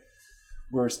 like,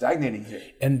 we're stagnating here.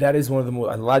 And that is one of the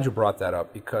most, I'm glad you brought that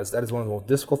up, because that is one of the most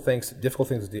difficult things to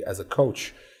do as a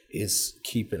coach, is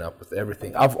keeping up with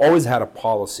everything. I've always had a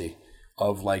policy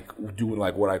of like doing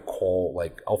like what I call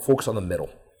like, I'll focus on the middle,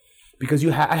 because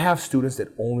I have students that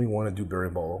only want to do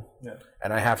berimbolo,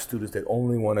 and I have students that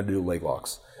only want to do leg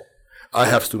locks. I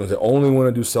have students that only want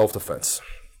to do self-defense,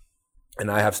 and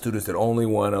I have students that only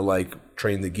want to like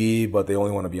train the gi, but they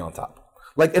only want to be on top.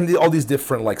 Like, and all these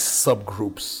different like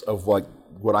subgroups of like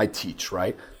what I teach,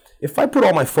 right? If I put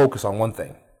all my focus on one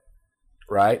thing,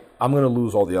 right, I'm going to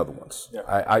lose all the other ones. Yeah.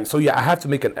 I have to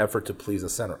make an effort to please the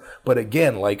center. But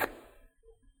again, where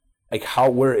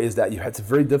is that? It's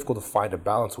very difficult to find a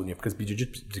balance when because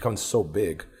jiu-jitsu becomes so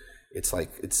big. It's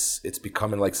like, it's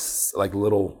becoming like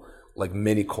little, like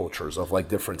mini cultures of like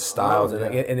different styles.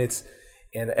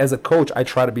 And as a coach, I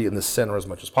try to be in the center as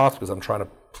much as possible, because I'm trying to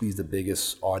please the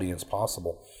biggest audience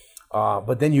possible.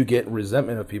 But then you get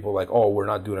resentment of people like, oh, we're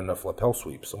not doing enough lapel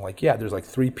sweeps. I'm like, yeah, there's like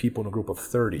 3 people in a group of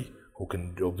 30 who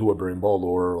can do a berimbolo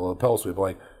or a lapel sweep.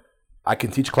 Like, I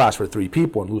can teach class for 3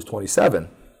 people and lose 27.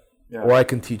 Yeah. Or I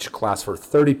can teach class for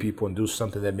 30 people and do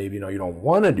something that maybe you don't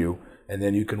want to do, and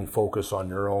then you can focus on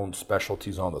your own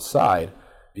specialties on the side.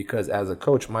 Because as a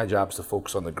coach, my job is to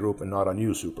focus on the group and not on you,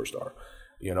 superstar.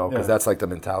 Because that's like the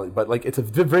mentality. But like, it's a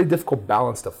very difficult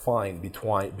balance to find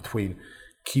between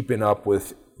keeping up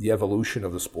with the evolution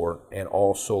of the sport and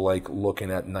also like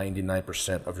looking at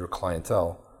 99% of your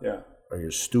clientele or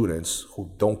your students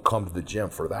who don't come to the gym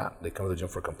for that. They come to the gym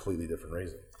for a completely different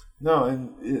reason. No,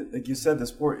 and like you said, the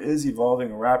sport is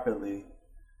evolving rapidly,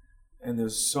 and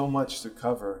there's so much to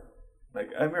cover. Like,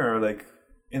 I remember, like,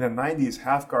 in the 90s,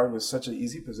 half guard was such an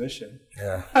easy position.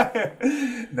 Yeah.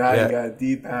 Now you got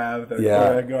DPAV, the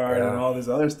forehead guard, and all this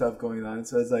other stuff going on.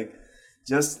 So it's like,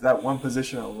 just that one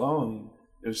position alone,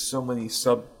 there's so many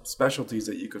sub-specialties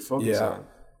that you could focus on.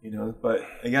 But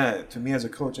again, to me as a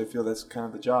coach, I feel that's kind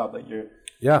of the job. Like,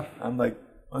 I'm like,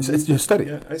 you study.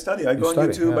 Yeah, I study. I go on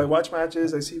YouTube. I watch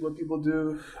matches. I see what people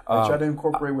do. I try to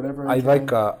incorporate whatever I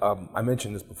can. I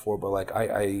mentioned this before, but like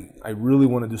I really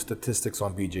want to do statistics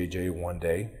on BJJ one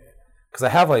day, because I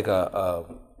have like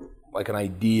an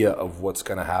idea of what's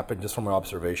going to happen just from my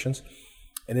observations,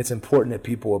 and it's important that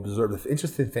people observe. The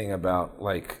interesting thing about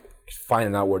like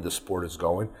finding out where the sport is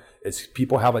going is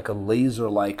people have like a laser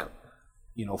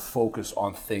focus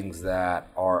on things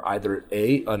that are either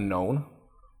unknown,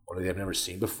 or they've never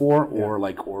seen before,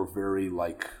 or very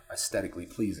like aesthetically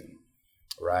pleasing,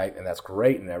 right? And that's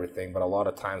great and everything, but a lot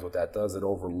of times what that does, it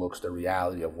overlooks the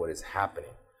reality of what is happening.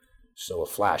 So a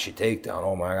flashy takedown,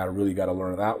 oh my God, I really got to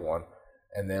learn that one.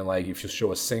 And then like if you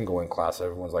show a single in class,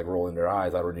 everyone's like rolling their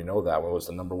eyes. I already know that one was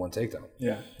the number 1 takedown.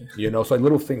 Yeah. So like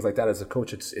little things like that as a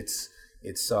coach, it's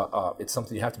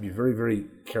something you have to be very, very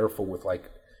careful with, like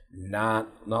not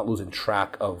losing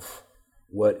track of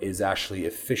what is actually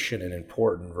efficient and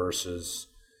important versus,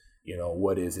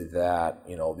 what is it that,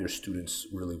 your students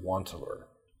really want to learn.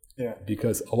 Yeah.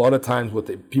 Because a lot of times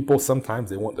people sometimes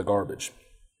they want the garbage.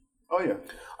 Oh, yeah.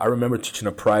 I remember teaching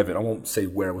a private, I won't say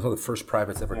where, it was one of the first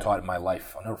privates ever taught in my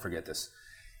life. I'll never forget this.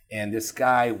 And this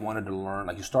guy wanted to learn,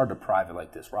 like, he started a private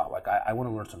like this, Rob, like, I want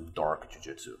to learn some dark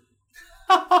jiu-jitsu.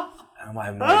 And I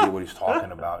have no idea what he's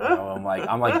talking about.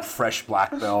 I'm like fresh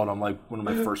black belt. I'm like one of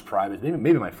my first privates,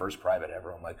 maybe my first private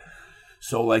ever. I'm like,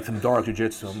 so like some dark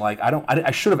jiu-jitsu. I'm like,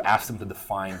 I should have asked him to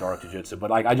define dark jiu-jitsu, but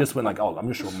like I just went like, oh, I'm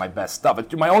gonna show him my best stuff.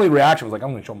 But my only reaction was like,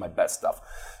 I'm gonna show him my best stuff.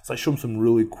 So I showed him some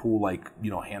really cool like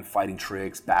hand fighting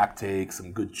tricks, back takes,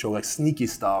 some good show, like sneaky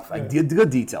stuff, like good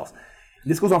details.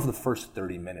 And this goes on for the first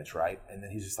 30 minutes, right? And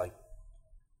then he's just like,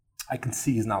 I can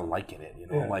see he's not liking it,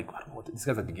 I'm like, I don't know this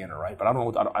guy's a beginner, right? But I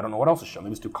don't know what else to show him.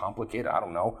 Maybe it's too complicated. I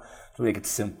don't know. So make it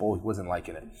simple. He wasn't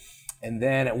liking it. And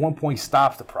then at one point he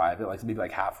stops the private, like maybe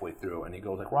like halfway through, and he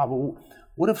goes like, Rob,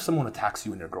 what if someone attacks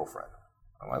you and your girlfriend?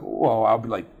 I'm like, well, I'll be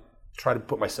like, try to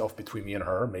put myself between me and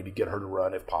her, maybe get her to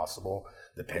run if possible.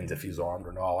 Depends if he's armed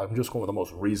or not. I'm just going with the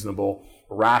most reasonable,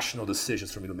 rational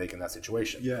decisions for me to make in that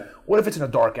situation. Yeah. What if it's in a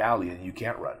dark alley and you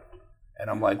can't run? And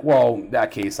I'm like, well, in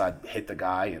that case, I'd hit the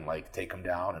guy and like take him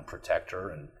down and protect her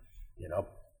and,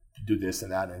 do this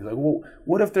and that. And he's like, well,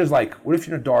 what if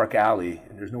you're in a dark alley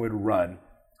and there's no way to run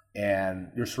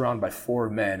and you're surrounded by 4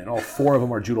 men, and all 4 of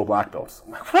them are judo black belts.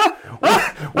 I'm like,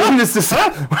 what? When is this?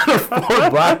 When are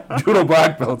 4 judo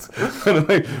black belts?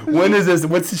 Like, when is this?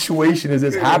 What situation is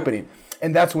this happening?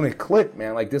 And that's when it clicked,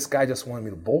 man. Like, this guy just wanted me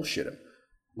to bullshit him.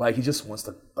 Like, he just wants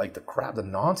to, like, the crap, the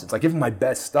nonsense. Like, give him my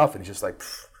best stuff, and he's just like,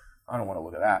 I don't want to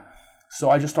look at that. So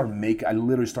I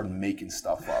literally started making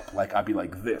stuff up. Like, I'd be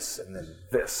like this, and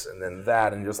then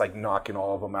that, and just, like, knocking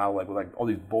all of them out, like, with, like, all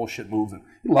these bullshit moves. And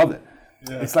he loved it.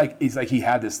 Yeah. It's like he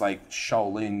had this, like,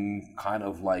 Shaolin kind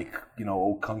of, like, you know,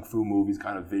 old kung fu movies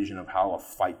kind of vision of how a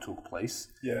fight took place.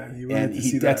 Yeah, he wanted to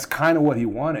see that. That's kind of what he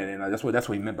wanted, and that's what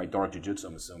he meant by dark jiu-jitsu,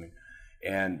 I'm assuming.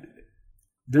 And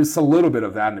there's a little bit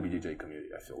of that in the BJJ community.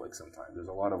 I feel like sometimes there's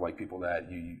a lot of, like, people that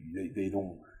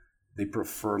they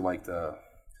prefer, like, the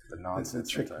nonsense,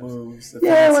 the trick sometimes. Moves.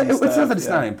 It's not that it's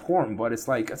not important, but it's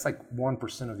like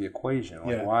 1% of the equation.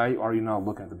 Like, why are you not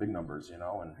looking at the big numbers? You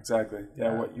know, and exactly.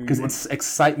 Yeah, because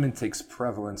excitement takes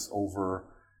prevalence over,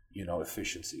 you know,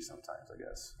 efficiency sometimes, I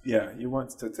guess. Yeah, you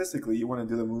want to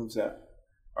do the moves that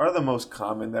are the most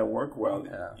common that work well.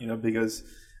 Yeah. You know, because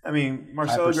I mean,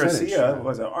 Marcelo Garcia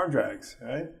was arm drags,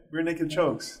 right? Rear naked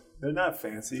chokes. They're not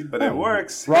fancy, but it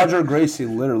works. Roger Gracie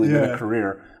literally made a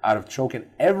career out of choking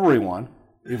everyone.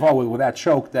 You've always with that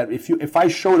choke that if I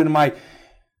showed it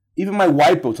even my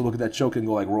white belt to look at that choke and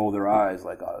go like roll their eyes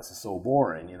like, oh, this is so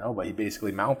boring, you know. But he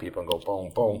basically mount people and go boom,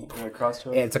 boom. Yeah, cross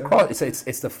choke. And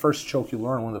it's the first choke you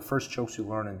learn, one of the first chokes you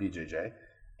learn in BJJ,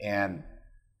 and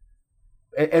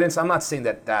I'm not saying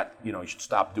that you know you should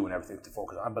stop doing everything to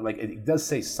focus on, but like it does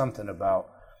say something about.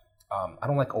 I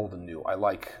don't like old and new. I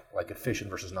like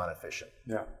efficient versus non-efficient.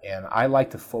 Yeah. And I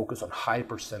like to focus on high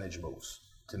percentage moves.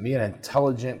 To me, an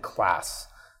intelligent class,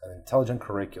 an intelligent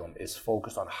curriculum is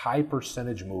focused on high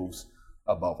percentage moves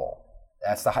above all.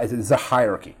 It's a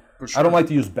hierarchy. Sure. I don't like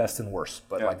to use best and worst,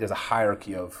 but like there's a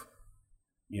hierarchy of,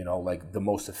 you know, like the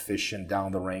most efficient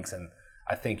down the ranks, and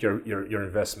I think your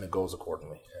investment goes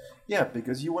accordingly. Yeah,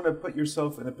 because you want to put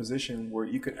yourself in a position where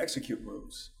you could execute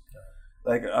moves.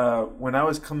 Like when I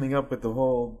was coming up with the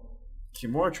whole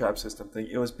Kimura trap system thing,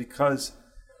 it was because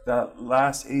that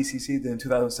last ACC in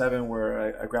 2007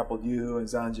 where I grappled you and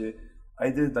Zanje, I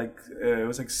did it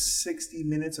was like 60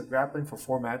 minutes of grappling for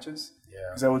 4 matches. Yeah.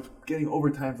 Because I was getting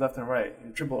overtimes left and right,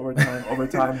 triple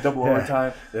overtime, double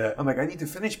overtime. Yeah. I'm like, I need to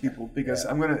finish people because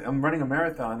I'm running a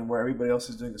marathon where everybody else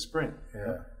is doing a sprint. Yeah. You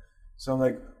know? So I'm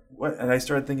like, what? And I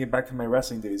started thinking back to my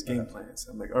wrestling days, game plans.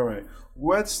 I'm like, all right,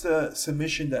 what's the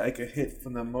submission that I could hit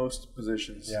from the most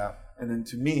positions? Yeah. And then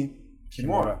to me,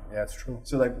 Kimura. Yeah, it's true.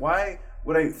 So like, why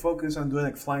would I focus on doing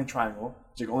like flying triangle?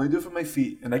 Which I can only do it for my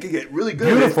feet, and I could get really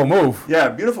good. Beautiful move. Yeah,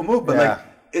 beautiful move, but like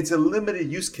it's a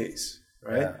limited use case,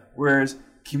 right? Yeah. Whereas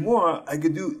Kimura, I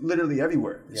could do literally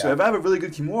everywhere. Yeah. So if I have a really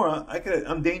good Kimura,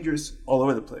 I'm dangerous all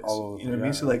over the place. You know what I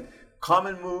mean? So like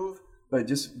common move, but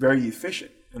just very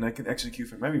efficient. And I can execute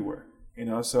from everywhere, you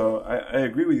know. So I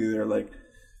agree with you there. Like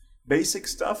basic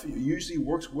stuff usually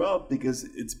works well because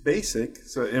it's basic,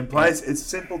 so it implies it's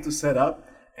simple to set up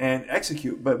and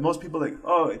execute. But most people like,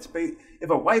 oh, if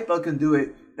a white belt can do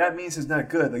it, that means it's not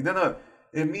good. Like no,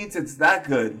 it means it's that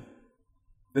good.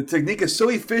 The technique is so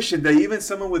efficient that even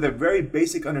someone with a very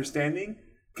basic understanding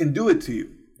can do it to you.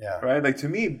 Yeah. Right. Like to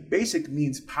me, basic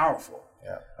means powerful.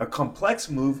 Yeah. A complex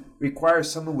move requires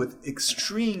someone with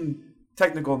extreme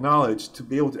technical knowledge to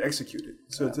be able to execute it.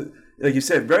 So it's like you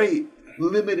said, very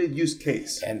limited use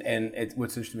case. And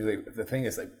what's interesting to me, like, the thing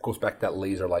is, like, goes back to that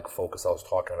laser-like focus I was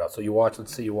talking about. So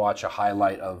let's say you watch a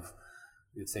highlight of,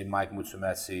 let's say, Mike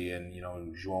Musumeci and, you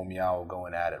know, João Miao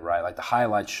going at it, right? Like the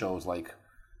highlight shows like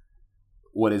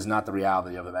what is not the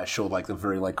reality of the match. Showed like the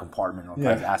very like compartmental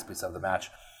aspects of the match.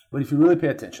 But if you really pay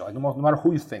attention, like no matter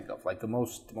who you think of, like the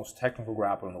most technical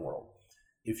grappler in the world,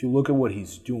 if you look at what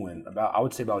he's doing, I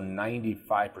would say about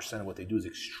 95% of what they do is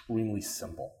extremely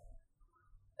simple.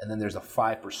 And then there's a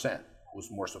 5%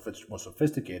 who's more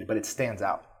sophisticated, but it stands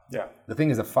out. Yeah. The thing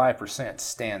is, the 5%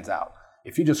 stands out.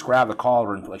 If you just grab the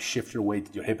collar and like shift your weight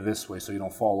to your hip this way so you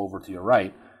don't fall over to your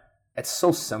right, it's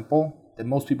so simple that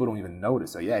most people don't even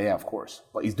notice. So yeah, of course.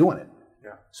 But he's doing it.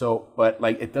 Yeah. So, but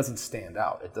like it doesn't stand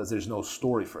out. There's no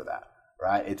story for that.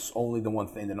 Right, it's only the one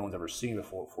thing that no one's ever seen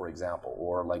before, for example,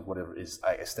 or like whatever is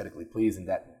aesthetically pleasing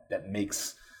that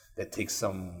takes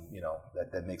some, you know,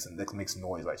 that makes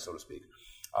noise, like so to speak.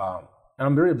 And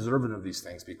I'm very observant of these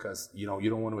things because you know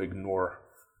you don't want to ignore.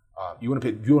 You want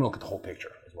to look at the whole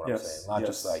picture, is what I'm saying. Not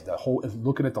just like the whole.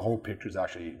 Looking at the whole picture is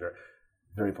actually very,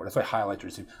 very important. That's why highlights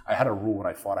receive. I had a rule when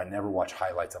I fought. I never watch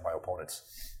highlights of my opponents.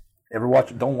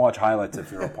 Don't watch highlights of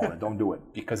your opponent. Don't do it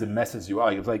because it messes you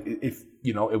up. It's like if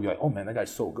you know, it'll be like, oh man, that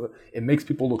guy's so good. It makes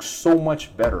people look so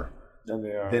much better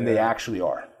than they actually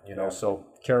are. You know, Yeah. so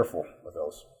careful with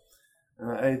those.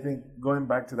 I think going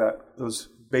back to those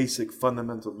basic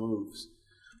fundamental moves,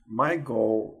 my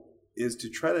goal is to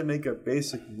try to make a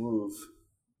basic move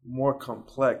more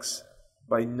complex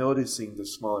by noticing the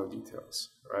smaller details,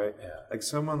 right? Yeah. Like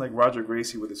someone like Roger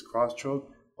Gracie with his cross choke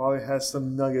probably has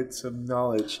some nuggets of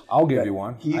knowledge. I'll give you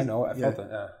one. I know. I felt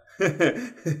that.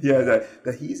 Yeah.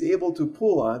 that he's able to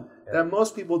pull on that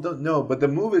most people don't know. But the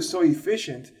move is so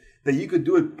efficient that you could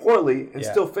do it poorly and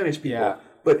still finish people. Yeah.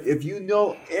 But if you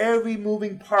know every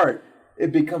moving part,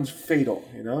 it becomes fatal,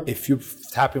 you know? If you're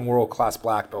tapping world-class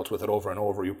black belts with it over and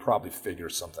over, you probably figure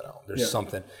something out. There's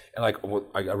something. And like,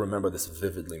 I remember this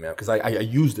vividly, man, because I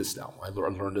use this now. I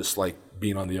learned this like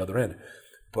being on the other end.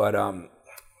 But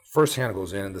first hand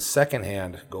goes in, and the second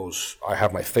hand goes, I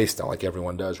have my face down like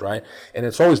everyone does, right? And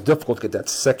it's always difficult to get that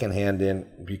second hand in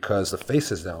because the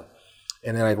face is down.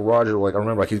 And then Roger, I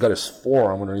remember he's got his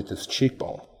forearm underneath his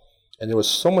cheekbone. And there was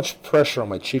so much pressure on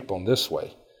my cheekbone this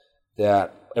way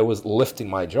that it was lifting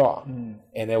my jaw.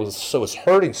 And it was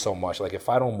hurting so much. Like if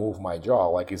I don't move my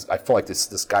jaw, I felt like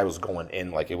this guy was going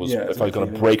in, like it was if I was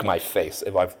going to break my face.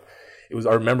 I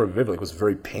remember vividly, it was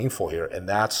very painful here. And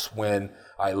that's when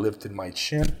I lifted my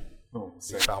chin,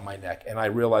 found my neck, and I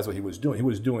realized what he was doing. He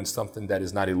was doing something that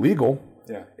is not illegal.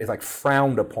 Yeah. It's like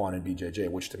frowned upon in BJJ,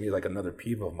 which to me is like another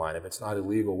peeve of mine. If it's not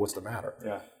illegal, what's the matter?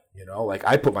 Yeah. You know, like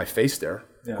I put my face there.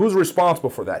 Yeah. Who's responsible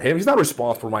for that? Him. He's not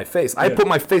responsible for my face. I put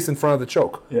my face in front of the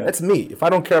choke. Yeah. That's me. If I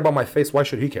don't care about my face, why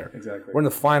should he care? Exactly. We're in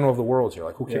the final of the world here.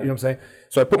 Like, who cares? You know what I'm saying?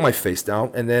 So I put my face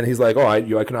down, and then he's like, all right,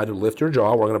 I can either lift your jaw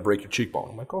or I'm going to break your cheekbone.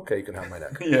 I'm like, okay, you can have my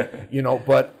neck. Yeah. You know,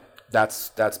 but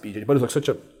that's BJJ. But it's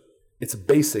like it's a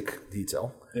basic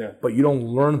detail. Yeah. But you don't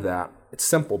learn that. It's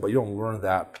simple, but you don't learn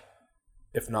that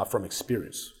if not from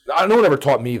experience. No one ever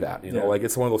taught me that. You know, like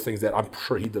it's one of those things that I'm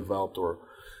sure he developed or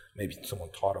maybe someone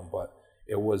taught him, but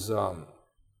it was,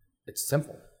 it's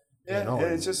simple. Yeah, you know?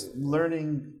 and it's just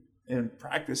learning and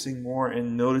practicing more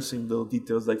and noticing little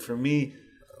details. Like for me,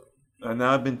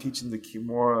 now I've been teaching the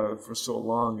Kimura for so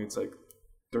long, it's like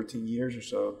 13 years or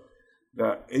so,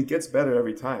 that it gets better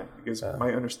every time because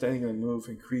my understanding of the move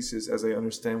increases as I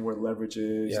understand where leverage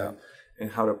is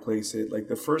and how to place it. Like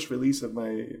the first release of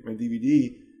my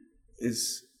DVD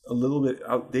is a little bit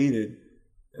outdated,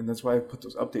 and that's why I put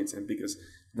those updates in, because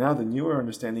now the newer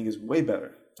understanding is way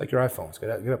better. It's like your iPhones, get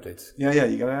updates. Yeah,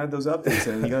 you gotta add those updates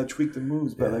in. You gotta tweak the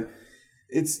moves, but like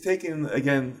it's taken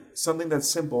again something that's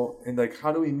simple and like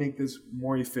how do we make this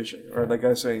more efficient, or like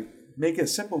I say, make a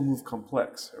simple move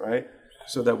complex, right?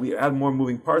 So that we add more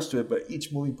moving parts to it, but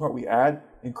each moving part we add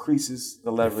increases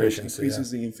the leverage,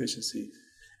 increases the efficiency,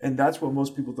 and that's what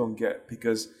most people don't get,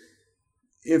 because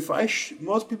if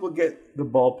most people get the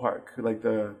ballpark, like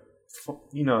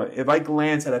if I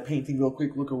glance at a painting real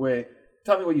quick, look away,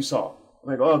 tell me what you saw. I'm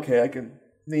like, oh, okay, I can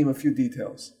name a few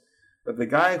details. But the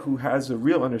guy who has a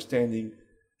real understanding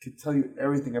can tell you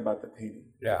everything about the painting.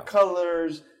 Yeah. The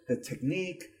colors, the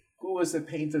technique, who was the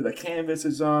painter, the canvas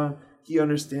is on. He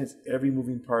understands every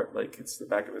moving part like it's the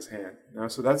back of his hand.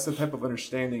 So that's the type of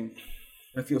understanding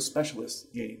I feel specialists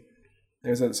gain.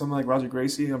 There's something like Roger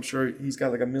Gracie. I'm sure he's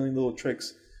got like a million little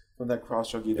tricks from that cross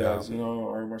choke he does,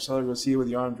 or Marcelo Garcia with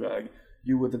the arm drag,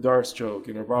 you with the Darce choke,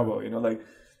 Bravo, like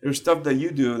there's stuff that you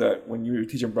do that when you were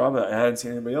teaching Bravo, I hadn't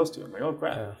seen anybody else do. I'm like, oh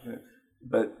crap. Yeah.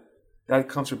 But that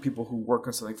comes from people who work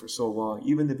on something for so long,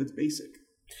 even if it's basic,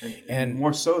 and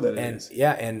more so that it is.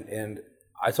 Yeah, and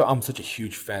I'm such a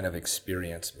huge fan of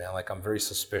experience, man. Like I'm very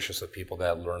suspicious of people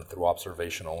that learn through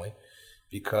observation only,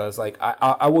 because like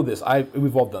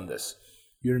we've all done this.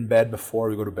 You're in bed before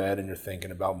you go to bed and you're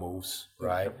thinking about moves,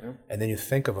 right? Yeah. And then you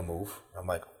think of a move. I'm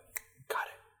like, got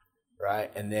it,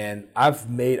 right? And then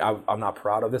I'm not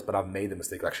proud of this, but I've made the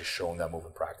mistake of actually showing that move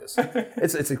in practice.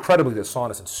 It's incredibly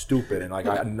dishonest and stupid, and like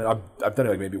I've done it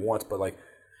like maybe once, but like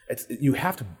you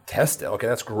have to test it. Okay,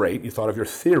 that's great. You thought of your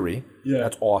theory. Yeah,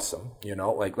 that's awesome.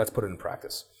 Like let's put it in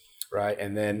practice, right?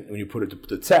 And then when you put it to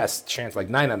the test, chance like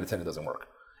 9 out of 10 it doesn't work.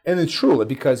 And it's true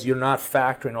because you're not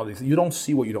factoring all these. You don't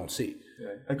see what you don't see. Yeah.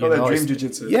 I call that dream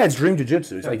jiu-jitsu. Yeah, it's dream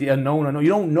jiu-jitsu. It's like the unknown. You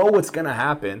don't know what's going to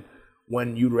happen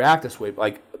when you react this way.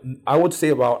 Like I would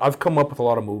say I've come up with a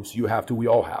lot of moves. You have to. We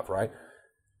all have, right?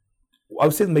 I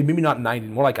would say maybe not 90,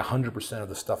 more like 100% of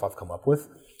the stuff I've come up with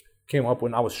came up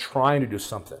when I was trying to do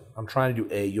something. I'm trying to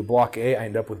do A. You block A, I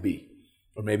end up with B.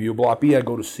 Or maybe you block B, I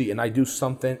go to C. And I do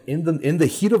something in the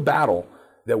heat of battle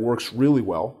that works really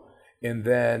well. And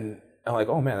then I'm like,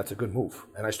 oh man, that's a good move.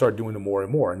 And I start doing it more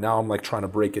and more. And now I'm like trying to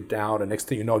break it down. And next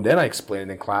thing you know, then I explain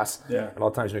it in class. Yeah. And a lot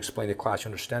of times you explain it in class, you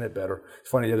understand it better. It's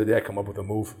funny, the other day I come up with a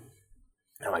move.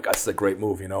 And I'm like, that's a great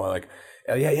move, like,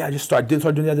 yeah, I just started doing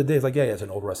it the other day. It's like, yeah, it's an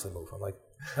old wrestling move. I'm like,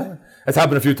 it's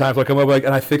happened a few times. Like,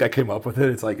 and I think I came up with it.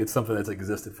 It's like, it's something that's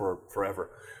existed for forever.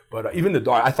 But even the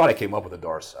Darce, I thought I came up with the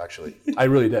Darce, actually. I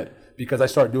really did. Because I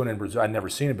started doing it in Brazil. I'd never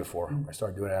seen it before. I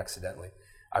started doing it accidentally.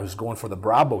 I was going for the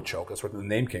Brabo choke. That's where the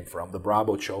name came from, the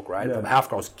Brabo choke, right? Yeah. From half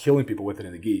guard, I was killing people with it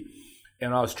in the gi.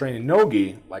 And I was training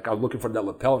no-gi, like I was looking for that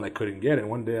lapel and I couldn't get it. And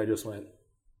one day I just went,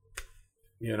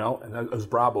 and that was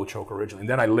Brabo choke originally. And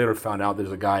then I later found out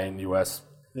there's a guy in the U.S.,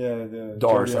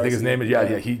 Darce, I think his name is,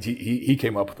 he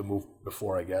came up with the move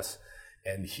before, I guess.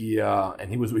 And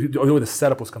the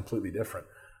setup was completely different.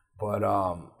 But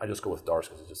I just go with Darce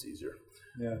because it's just easier.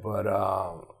 Yeah. But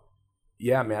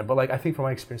yeah, man. But like I think from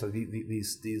my experience, like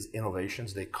these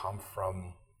innovations, they come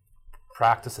from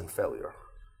practice and failure.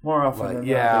 More often than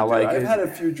not. I've had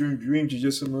a few dream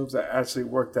jiu-jitsu moves that actually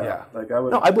worked out. Yeah. Like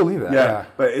I believe that. Yeah.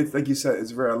 But it's like you said,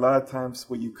 it's a lot of times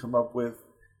what you come up with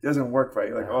doesn't work right.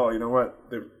 You're like, oh, you know what?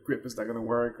 The grip is not going to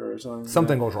work or something.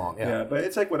 Something goes wrong. Yeah. But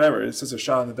it's like whatever. It's just a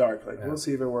shot in the dark. Like we'll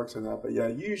see if it works or not. But yeah,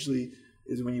 usually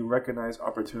is when you recognize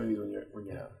opportunities when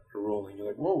you're rolling. You're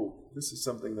like, whoa, this is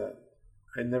something that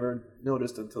I never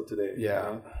noticed until today.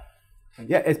 Yeah.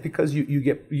 Yeah, it's because you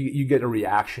get a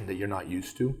reaction that you're not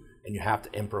used to, and you have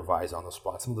to improvise on the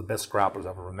spot. Some of the best grapplers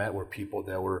I've ever met were people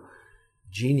that were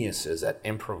geniuses at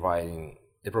improvising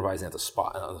at the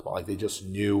spot. Like they just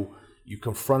knew. You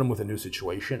confront them with a new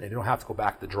situation, and you don't have to go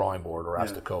back to the drawing board or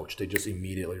ask the coach. They just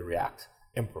immediately react,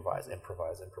 improvise. And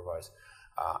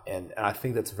I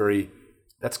think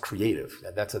that's creative.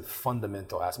 That's a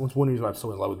fundamental aspect. One reason why I'm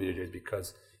so in love with BJJ is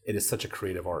because it is such a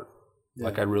creative art. Yeah.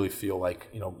 Like I really feel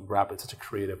like grappling is such a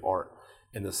creative art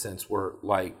in the sense where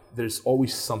like there's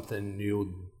always something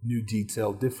new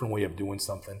detail, different way of doing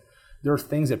something. There are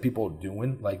things that people are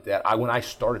doing like that. When I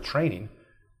started training,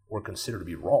 were considered to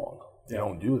be wrong. They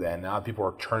don't do that. And now people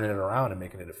are turning it around and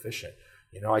making it efficient.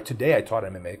 Today I taught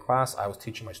an MMA class. I was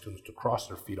teaching my students to cross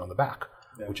their feet on the back,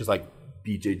 which is like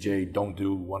BJJ don't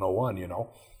do 101,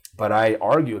 But I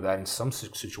argue that in some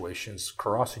situations,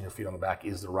 crossing your feet on the back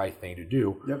is the right thing to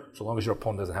do. Yep. So long as your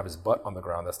opponent doesn't have his butt on the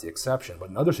ground, that's the exception.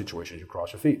 But in other situations, you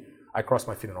cross your feet. I cross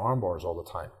my feet in arm bars all the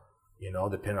time,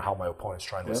 depending on how my opponent's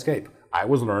trying to escape. I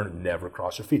was learned never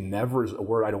cross your feet. Never is a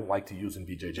word I don't like to use in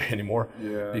BJJ anymore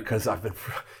because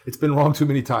it's been wrong too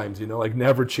many times, like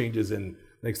never changes and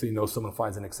next thing you know, someone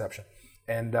finds an exception.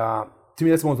 And to me,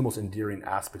 that's one of the most endearing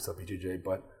aspects of BJJ.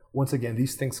 But once again,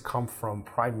 these things come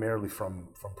primarily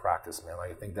from practice, man.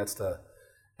 Like I think that's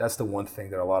the one thing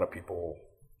that a lot of people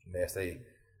miss.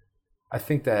 I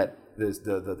think that there's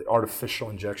the artificial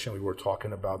injection we were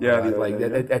talking about.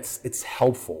 It's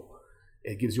helpful.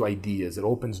 It gives you ideas. It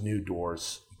opens new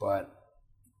doors. But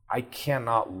I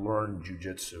cannot learn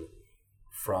jiu-jitsu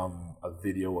from a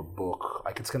video, a book.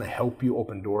 Like it's going to help you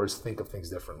open doors, think of things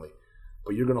differently.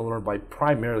 But you're going to learn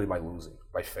primarily by losing,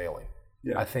 by failing.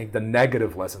 Yeah. I think the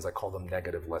negative lessons, I call them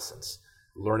negative lessons.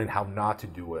 Learning how not to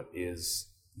do it is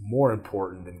more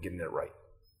important than getting it right.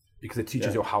 Because it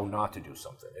teaches you how not to do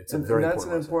something. It's that's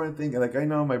an important thing. Like I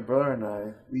know my brother and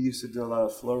I, we used to do a lot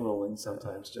of floor rolling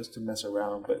sometimes just to mess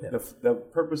around. But the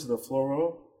purpose of the floor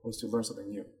roll was to learn something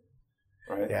new,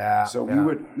 right? Yeah. So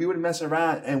we would mess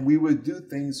around and we would do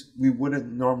things we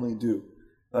wouldn't normally do.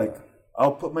 Like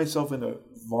I'll put myself in a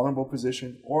vulnerable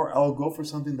position, or I'll go for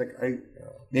something like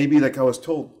maybe like I was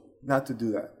told not to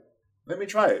do that. Let me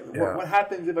try it. Yeah. What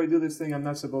happens if I do this thing I'm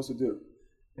not supposed to do?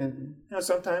 And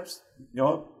sometimes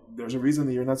there's a reason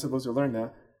that you're not supposed to learn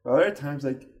that. But other times,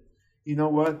 like,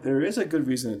 what? There is a good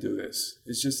reason to do this.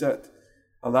 It's just that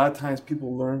a lot of times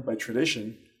people learn by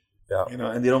tradition,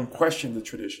 and they don't question the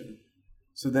tradition.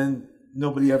 So then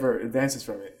nobody ever advances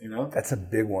from it, That's a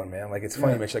big one, man. Like, it's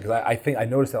funny you mention that because I think I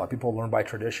noticed that a lot of people learn by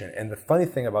tradition. And the funny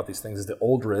thing about these things is the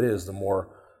older it is, the more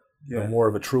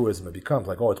of a truism it becomes.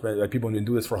 Like, it's been like people have been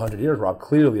doing this for 100 years, Rob.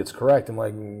 Clearly, it's correct. I'm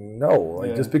like, no,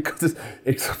 just because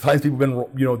sometimes people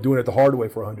have been doing it the hard way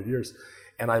for 100 years.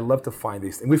 And I love to find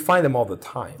these things. We find them all the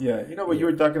time. Yeah, you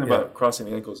were talking about crossing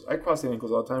the ankles. I cross the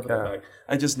ankles all the time for the back.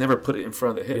 I just never put it in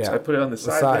front of the hips. I put it on the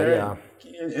side there,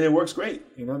 and it works great.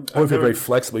 Or if you're very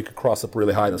flexible, you could cross up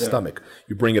really high in the stomach.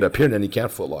 You bring it up here, and then you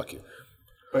can't foot lock you.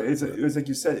 But it was like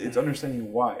you said, it's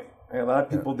understanding why. A lot of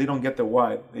people, they don't get the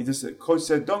why. They just, coach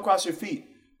said, don't cross your feet.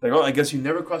 Like, I guess you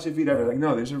never cross your feet ever. Like,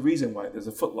 no, there's a reason why. There's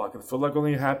a foot lock. And the foot lock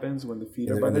only happens when the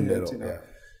feet are by the hips,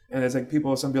 And it's like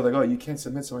some people are like, you can't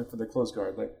submit someone for the close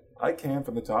guard. Like, I can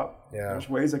from the top. Yeah. There's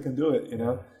ways I can do it,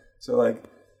 So, like,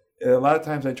 a lot of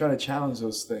times I try to challenge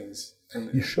those things.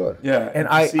 And, you should. Yeah. And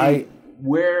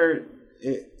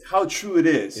how true it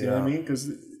is, you know what I mean?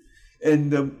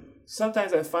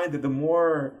 sometimes I find that the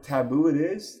more taboo it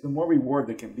is, the more reward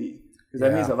there can be. Because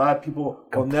that means a lot of people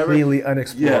will never completely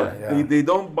unexplored. Yeah, they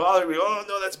don't bother me. Oh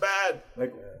no, that's bad.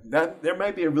 Like that, there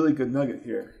might be a really good nugget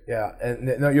here. Yeah,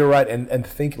 and no, you're right. And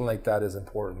thinking like that is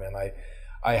important, man.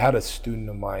 I had a student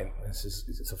of mine.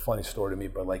 It's a funny story to me,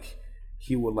 but like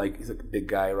he would he's like a big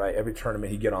guy, right? Every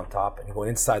tournament he'd get on top and he'd go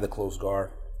inside the closed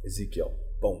guard. Ezekiel,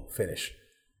 boom, finish.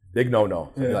 Big no.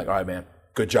 So I'd be like, all right, man,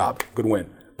 good job, good win,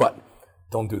 but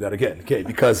don't do that again, okay?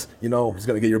 Because he's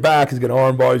gonna get your back. He's gonna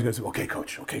armbar. He's gonna say, okay,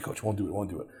 coach, won't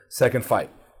do it. Second fight,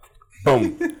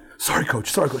 boom. Sorry,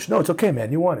 coach. No, it's okay,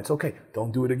 man. You won. It's okay.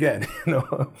 Don't do it again.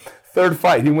 Third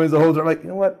fight, he wins the whole tournament. Like, you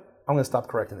know what? I'm gonna stop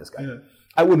correcting this guy. Yeah.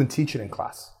 I wouldn't teach it in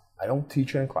class. I don't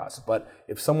teach it in class. But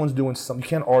if someone's doing something, you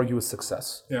can't argue with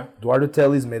success. Yeah. Duarte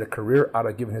Telly's made a career out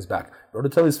of giving his back. Duarte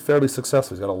Telly's fairly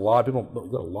successful. He's got a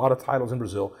lot of titles in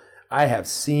Brazil. I have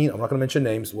seen, I'm not going to mention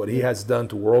names, what he has done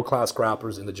to world-class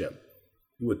grapplers in the gym.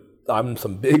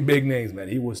 Some big names, man.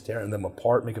 He was tearing them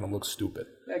apart, making them look stupid.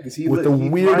 Yeah, because he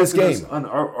weirdest game.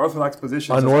 Unorthodox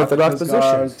positions. Unorthodox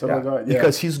positions. Yeah.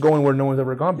 Because he's going where no one's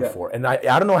ever gone before. And I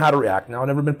don't know how to react now. I've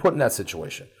never been put in that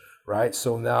situation, right?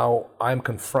 So now I'm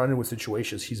confronted with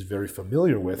situations he's very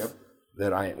familiar with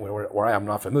that where I am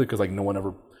not familiar because no one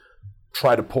ever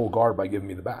tried to pull guard by giving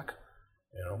me the back.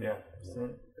 Yeah. So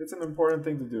it's an important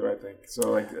thing to do, I think.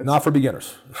 So not for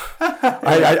beginners.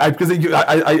 Because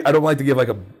I don't like to give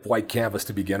a white canvas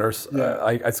to beginners.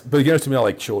 Beginners to me are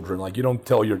like children. You don't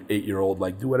tell your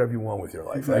 8-year-old do whatever you want with your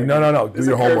life. Exactly. No, do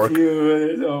your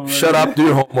homework. Shut up, do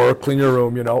your homework, clean your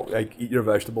room. Eat your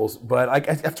vegetables. But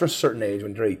after a certain age,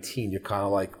 when you're 18, you're kind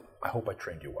of I hope I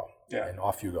trained you well. Yeah. And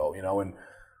off you go. And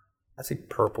I say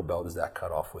purple belt is that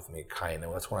cut off with me, kind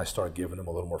of. That's when I started giving them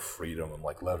a little more freedom and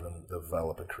letting them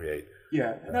develop and create.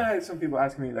 Yeah, and I had some people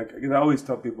ask me because I always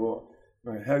tell people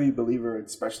I'm a heavy believer in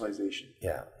specialization.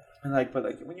 Yeah. And but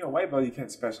when you're a white belt, you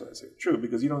can't specialize. True,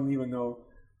 because you don't even know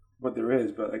what there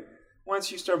is. But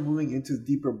once you start moving into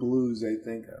deeper blues, I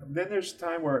think then there's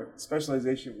time where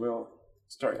specialization will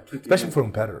start kicking especially in. For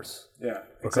competitors. Yeah,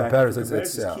 for competitors,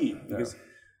 it's key because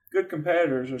good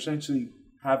competitors essentially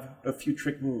have a few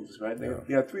trick moves, right?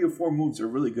 They have 3 or 4 moves they're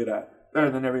really good at,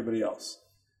 better than everybody else.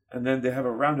 And then they have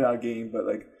a rounded out game, but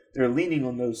they're leaning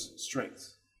on those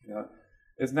strengths.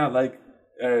 It's not like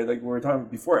we were talking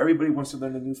before, everybody wants to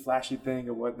learn a new flashy thing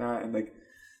or whatnot. And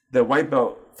the white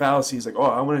belt fallacy is I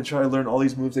want to try to learn all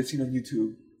these moves I've seen on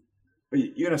YouTube. But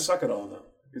you're going to suck at all of them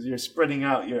because you're spreading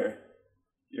out your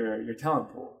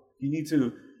talent pool. You need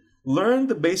to learn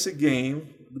the basic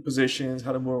game, the positions,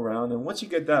 how to move around, and once you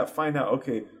get that, find out,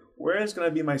 okay, where is going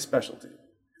to be my specialty?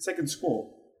 It's like in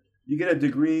school. You get a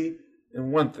degree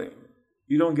in one thing.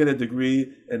 You don't get a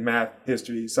degree in math,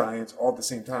 history, science all at the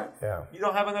same time. Yeah. You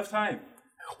don't have enough time.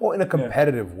 Well, in a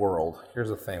competitive world, here's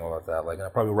the thing about that. I'll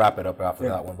probably wrap it up after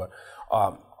that one, but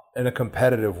in a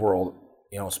competitive world,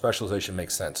 specialization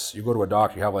makes sense. You go to a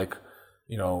doctor, you have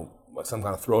some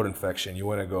kind of throat infection, you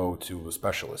want to go to a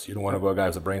specialist. You don't want to go to a guy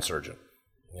who's a brain surgeon.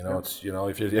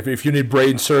 If you need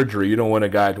brain surgery, you don't want a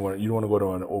guy you don't want to go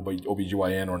to an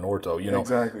OBGYN or an ortho.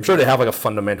 Exactly. I'm sure they have a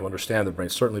fundamental understand the brain,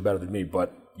 certainly better than me,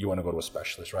 but you want to go to a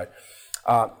specialist, right?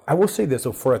 I will say this,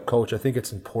 so for a coach, I think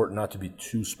it's important not to be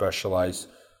too specialized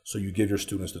so you give your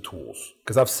students the tools.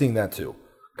 Because I've seen that too.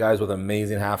 Guys with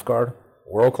amazing half guard,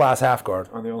 world-class half guard.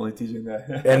 Are they only teaching that?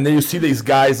 And then you see these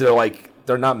guys that are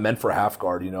they're not meant for half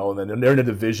guard, and then they're in a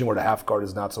division where the half guard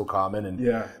is not so common, and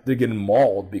they're getting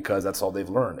mauled because that's all they've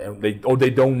learned, and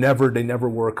they never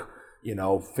work,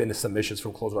 finish submissions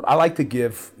from close guard. I like to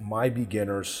give my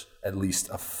beginners at least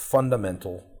a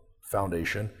fundamental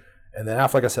foundation, and then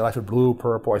after, like I said, after blue,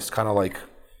 purple, it's kind of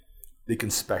they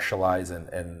can specialize,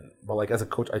 but as a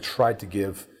coach, I tried to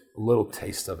give a little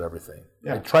taste of everything.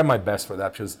 I try my best for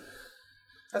that because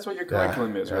that's what your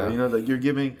curriculum is, right? You're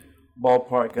giving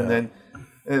ballpark, and then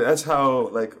that's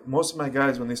how most of my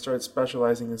guys, when they started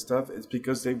specializing in stuff, it's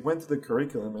because they went to the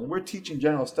curriculum and we're teaching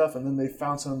general stuff, and then they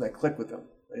found something that clicked with them.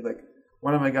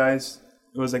 One of my guys,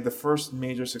 it was the first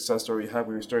major success story we had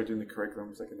when we started doing the curriculum.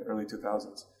 It was in the early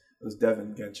 2000s. It was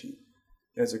Devin Genchi.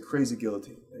 He has a crazy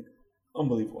guillotine,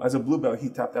 unbelievable. As a blue belt, he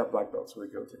tapped out black belts with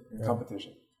a guillotine in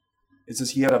competition. It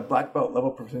says he had a black belt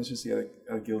level proficiency at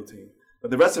a guillotine. But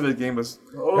the rest of his game was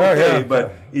okay.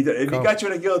 But if he got you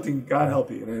in a guillotine, God help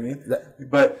you. You know what I mean?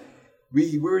 But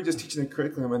we were just teaching the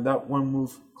curriculum, and that one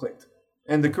move clicked.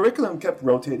 And the curriculum kept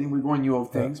rotating. We were going new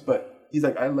things, but he's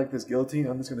I like this guillotine.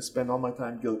 I'm just going to spend all my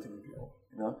time guillotining people.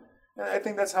 And I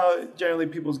think that's how generally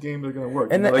people's games are going to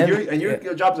work.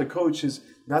 Your job as a coach is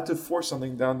not to force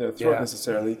something down their throat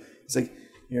necessarily. It's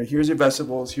here's your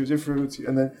vegetables, here's your fruits,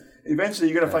 and then eventually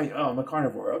you're gonna find, I'm a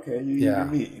carnivore. Okay, you eat your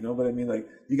meat, But I mean, like,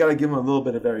 you got to give them a little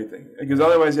bit of everything, because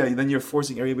otherwise, then you're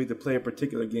forcing everybody to play a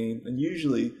particular game, and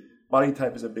usually body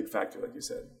type is a big factor, like you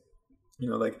said.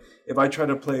 Like if I try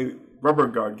to play rubber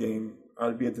guard game,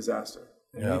 I'd be a disaster,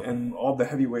 and all the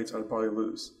heavyweights I'd probably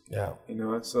lose. Yeah,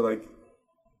 so like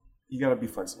you got to be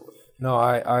flexible with it. No,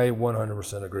 I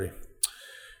 100% agree.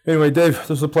 Anyway, Dave, this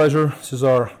was a pleasure. This is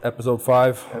our episode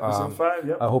 5. Episode 5,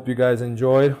 yep. I hope you guys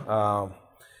enjoyed.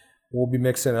 We'll be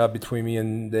mixing it up between me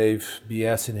and Dave,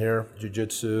 BS in here,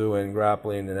 jiu-jitsu and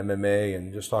grappling and MMA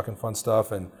and just talking fun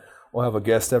stuff. And we'll have a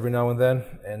guest every now and then.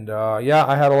 And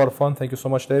I had a lot of fun. Thank you so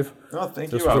much, Dave. No, thank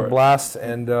you, This was Robert. a blast.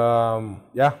 And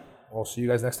we'll see you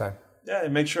guys next time. Yeah,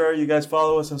 and make sure you guys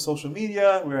follow us on social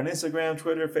media. We're on Instagram,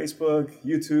 Twitter, Facebook,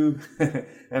 YouTube.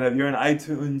 And if you're on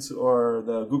iTunes or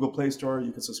the Google Play Store,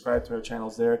 you can subscribe to our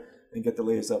channels there and get the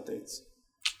latest updates.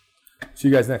 See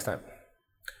you guys next time.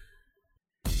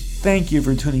 Thank you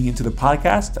for tuning into the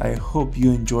podcast. I hope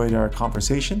you enjoyed our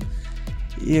conversation.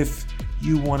 If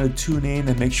you want to tune in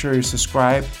and make sure you're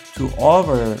subscribed to all of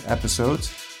our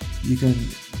episodes, you can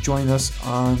join us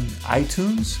on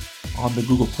iTunes, on the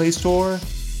Google Play Store,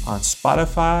 on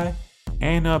Spotify,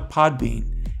 and Podbean.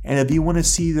 And if you want to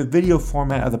see the video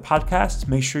format of the podcast,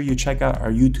 make sure you check out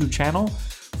our YouTube channel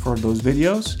for those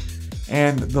videos.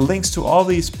 And the links to all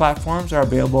these platforms are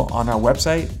available on our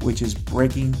website, which is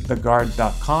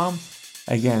breakingtheguard.com.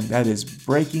 Again, that is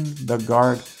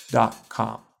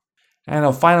breakingtheguard.com. And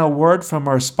a final word from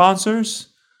our sponsors,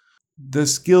 the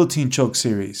Guillotine Choke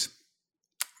series.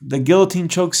 The Guillotine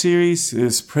Choke series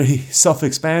is pretty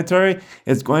self-explanatory.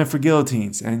 It's going for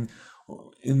guillotines. And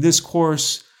in this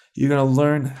course, you're going to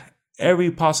learn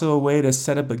every possible way to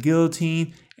set up a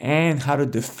guillotine and how to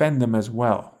defend them as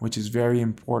well, which is very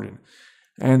important.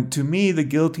 And to me, the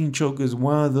guillotine choke is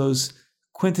one of those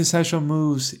quintessential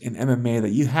moves in MMA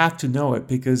that you have to know it,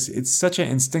 because it's such an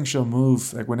instinctual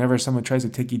move. Like whenever someone tries to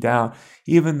take you down,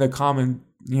 even the common,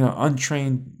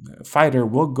 untrained fighter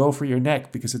will go for your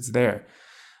neck because it's there.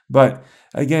 But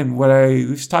again,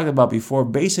 we've talked about before,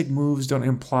 basic moves don't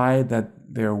imply that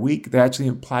they're weak. They actually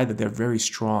imply that they're very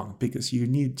strong, because you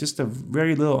need just a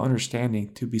very little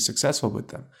understanding to be successful with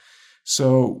them.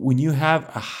 So when you have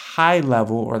a high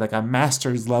level or like a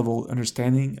master's level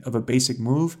understanding of a basic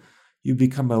move, you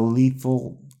become a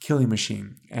lethal killing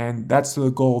machine. And that's the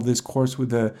goal of this course with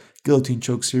the Guillotine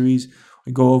Choke series.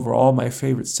 We go over all my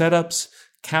favorite setups,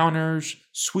 counters,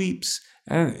 sweeps,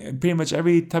 and pretty much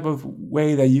every type of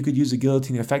way that you could use a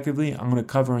guillotine effectively, I'm going to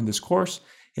cover in this course.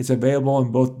 It's available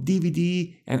in both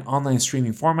DVD and online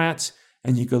streaming formats,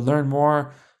 and you can learn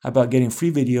more about getting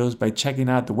free videos by checking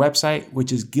out the website,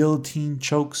 which is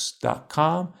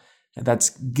guillotinechokes.com, and that's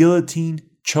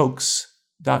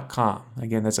guillotinechokes.com.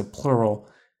 Again, that's a plural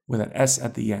with an S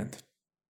at the end.